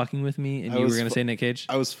fucking with me and I you were was going to say Nick Cage?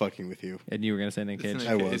 I was fucking with you. And you were going to say Nick Cage? Nick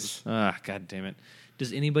I Cage. was. Ah, God damn it.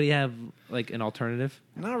 Does anybody have like an alternative?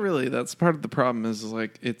 Not really. That's part of the problem. Is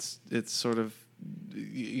like it's sort of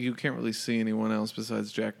you can't really see anyone else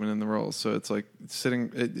besides Jackman in the role. So it's like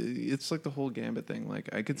it's like the whole Gambit thing. Like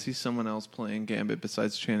I could see someone else playing Gambit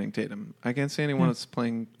besides Channing Tatum. I can't see anyone else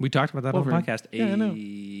playing. We talked about that Wolverine. on the podcast. Yeah, I know.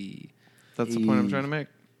 That's the point I'm trying to make.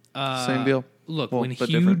 Same deal. Look, Well, when but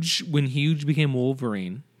different. Huge became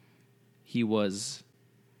Wolverine, he was,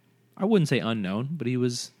 I wouldn't say unknown, but he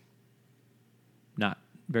was not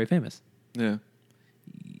very famous. Yeah.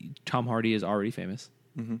 Tom Hardy is already famous.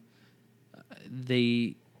 Mm-hmm.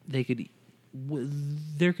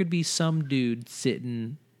 There could be some dude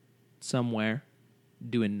sitting somewhere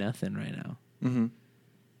doing nothing right now. Mm-hmm.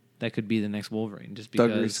 That could be the next Wolverine, just because.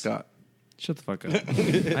 Douglas Scott. Shut the fuck up!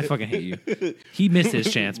 I fucking hate you. He missed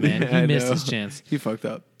his chance, man. Yeah, I He missed know. his chance. He fucked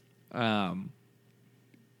up. I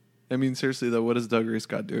mean, seriously though, what is Douglas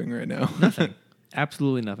Scott doing right now? Nothing.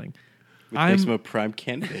 Absolutely nothing. Which makes him a prime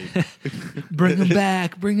candidate. Bring him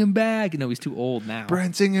back. Bring him back. No, he's too old now.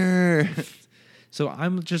 Bryan Singer. So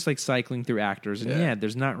I'm just like cycling through actors, and Yeah.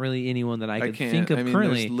 there's not really anyone that I I could can't. think of I mean,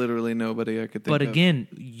 currently. there's literally nobody I could think But of. again,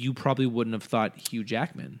 you probably wouldn't have thought Hugh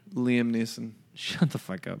Jackman. Liam Neeson. Shut the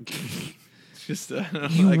fuck up. It's just I don't know,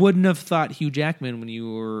 You like, wouldn't have thought Hugh Jackman when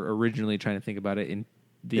you were originally trying to think about it in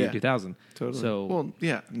the year Yeah. 2000. totally. So well,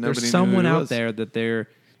 yeah, nobody there's knew who someone he out was. there that they're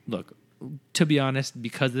look. To be honest,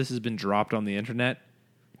 because this has been dropped on the internet,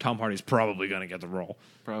 Tom Hardy's probably going to get the role.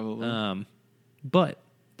 Probably. But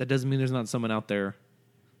that doesn't mean there's not someone out there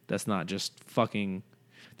that's not just fucking.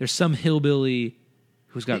 There's some hillbilly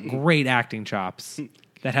who's got great acting chops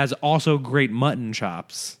that has also great mutton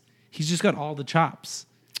chops. He's just got all the chops.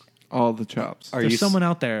 All the chops. There's someone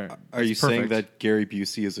out there. Are you that's saying perfect. that Gary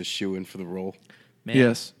Busey is a shoe-in for the role? Man,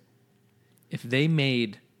 Yes. if they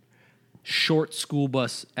made short school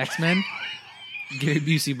bus X-Men, Gary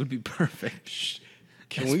Busey would be perfect.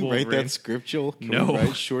 Can That's we write Wolverine. that script, Joel? Can No. we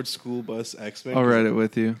write short school bus X-Men? I'll write it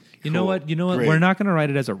with you. You know what? Great. We're not going to write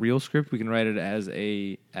it as a real script. We can write it as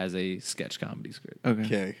a sketch comedy script. Okay.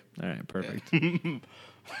 Okay. All right, perfect.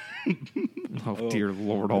 Oh dear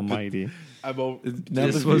Lord Almighty!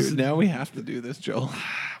 Now we have to do this, Joel.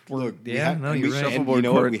 Look, yeah, no, you're right. and Shuffleboard you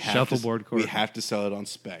know what? court. We have Shuffleboard to, court. We have to sell it on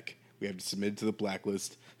spec. We have to submit it to the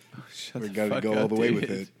blacklist. Shut We the got to fuck go up, all the way with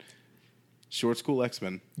David. it. Short school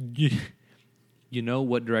X-Men. You know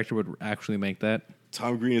what director would actually make that?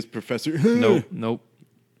 Tom Green is Professor. Nope.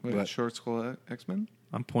 Wait, But- Short School X-Men?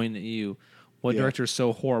 I'm pointing at you. What Yeah. director is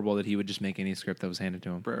so horrible that he would just make any script that was handed to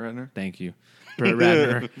him? Brett Ratner? Thank you. Brett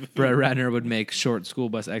Ratner would make short school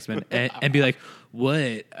bus X-Men and be like, "What?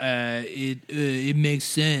 It makes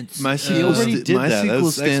sense." My sequel st- my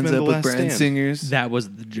sequel stands up with Bryan Singer's. That was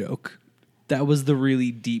the joke. That was the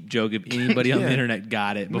really deep joke. If anybody on the Yeah. internet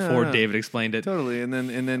got it before No. David explained it, Totally. And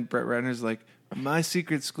then Brett Ratner's like, my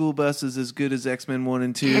secret school bus is as good as X-Men 1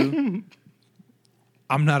 and 2.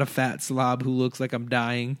 I'm not a fat slob who looks like I'm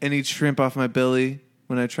dying. and eat shrimp off my belly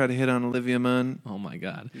when I try to hit on Olivia Munn. Oh my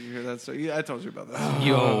god. Did you hear that story? Yeah, I told you about that.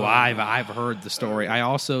 Yo, I've heard the story. I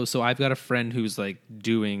also I've got a friend who's like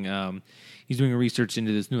doing he's doing research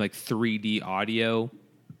into this new like 3D audio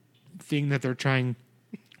thing that they're trying.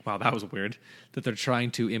 Wow, that was weird. That they're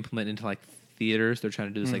trying to implement into like theaters. They're trying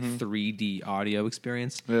to do this like 3D audio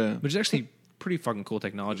experience, Yeah. which is actually pretty fucking cool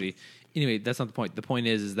technology. Anyway, that's not the point. The point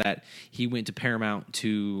is that he went to Paramount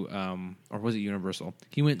to, or was it Universal?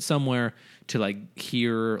 He went somewhere to like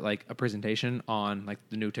hear like a presentation on like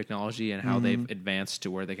the new technology and how they've advanced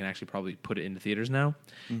to where they can actually probably put it into theaters now.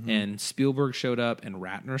 And Spielberg showed up and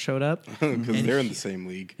Ratner showed up. Because they're in the same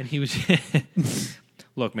league. And he was,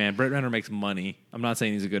 look, man, Brett Ratner makes money. I'm not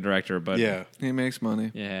saying he's a good director, but Yeah. He makes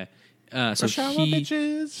money. yeah. So Rush hour,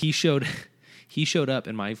 bitches. he showed up,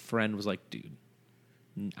 and my friend was like, "Dude,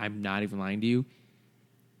 I'm not even lying to you.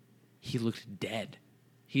 He looked dead.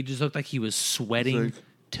 He just looked like he was sweating It's like-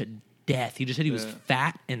 to death. He just said he was Yeah.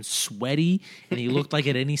 fat and sweaty, and he looked like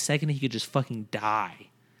at any second he could just fucking die.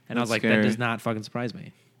 And I was That's like, scary. that does not fucking surprise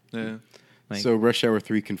me. Yeah. Like, So Rush Hour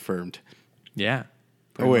 3 confirmed. yeah.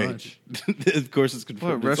 Oh, pretty wait. much. Of course it's What,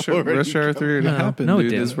 confirmed. Rush It's already Hour 3 already No, happened, no, it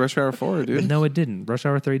dude. didn't. It's Rush Hour 4, dude. No, it didn't. Rush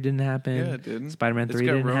Hour 3 didn't happen. Yeah, it didn't. Spider-Man It's 3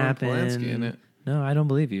 got didn't Roman happen. Polanski in it. No, I don't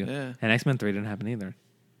believe you. Yeah. And X-Men 3 didn't happen either.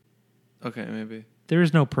 Okay, maybe. There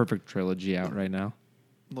is no perfect trilogy out right now.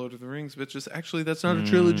 Lord of the Rings, bitches. Actually, that's not a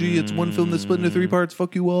trilogy. It's one film that's split into 3 parts.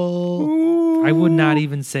 Fuck you all. I would not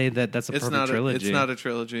even say that that's a It's perfect not trilogy. it's not a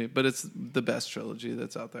trilogy, but it's the best trilogy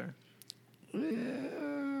that's out there.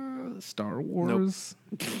 Star Wars.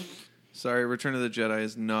 Sorry, Return of the Jedi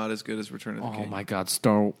is not as good as Return of the Oh King. my God,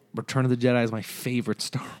 Return of the Jedi is my favorite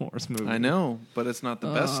Star Wars movie. I know, but it's not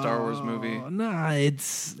the best Star Wars movie. Nah,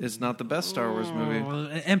 it's It's not the best Star Wars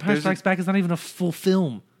movie. Empire Strikes Back is not even a full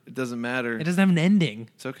film. It doesn't matter. It doesn't have an ending.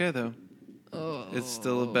 It's okay though. It's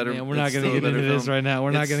still a better. Man, we're not it's going to still a get into better this film. right now.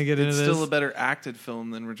 We're not It's- going to get into It's this. still a better acted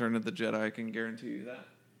film than Return of the Jedi. I can guarantee you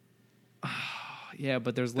that. Yeah,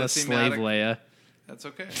 but there's less The slave thematic- Leia. That's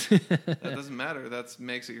okay. That doesn't matter. That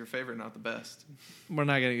makes it your favorite, not the best. We're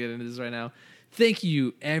not going to get into this right now. Thank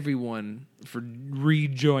you, everyone, for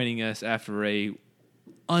rejoining us after a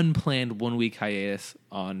unplanned 1-week hiatus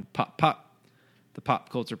on Pop Pop, the pop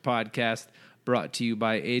culture podcast, brought to you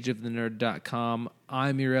by ageofthenerd.com.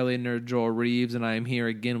 I'm your LA nerd, Joel Reeves, and I am here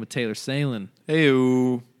again with Taylor Salen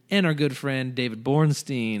Heyo. and our good friend David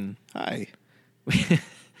Bornstein. Hi.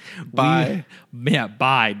 Bye.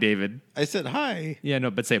 Bye, David. I said hi. Yeah, no,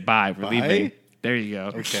 but say bye. We're Bye? leaving. There you go.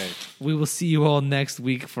 Okay. We will see you all next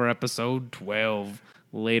week for episode 12.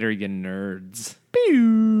 Later, you nerds.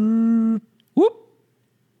 Pew. Whoop.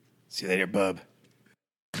 See you later, bub.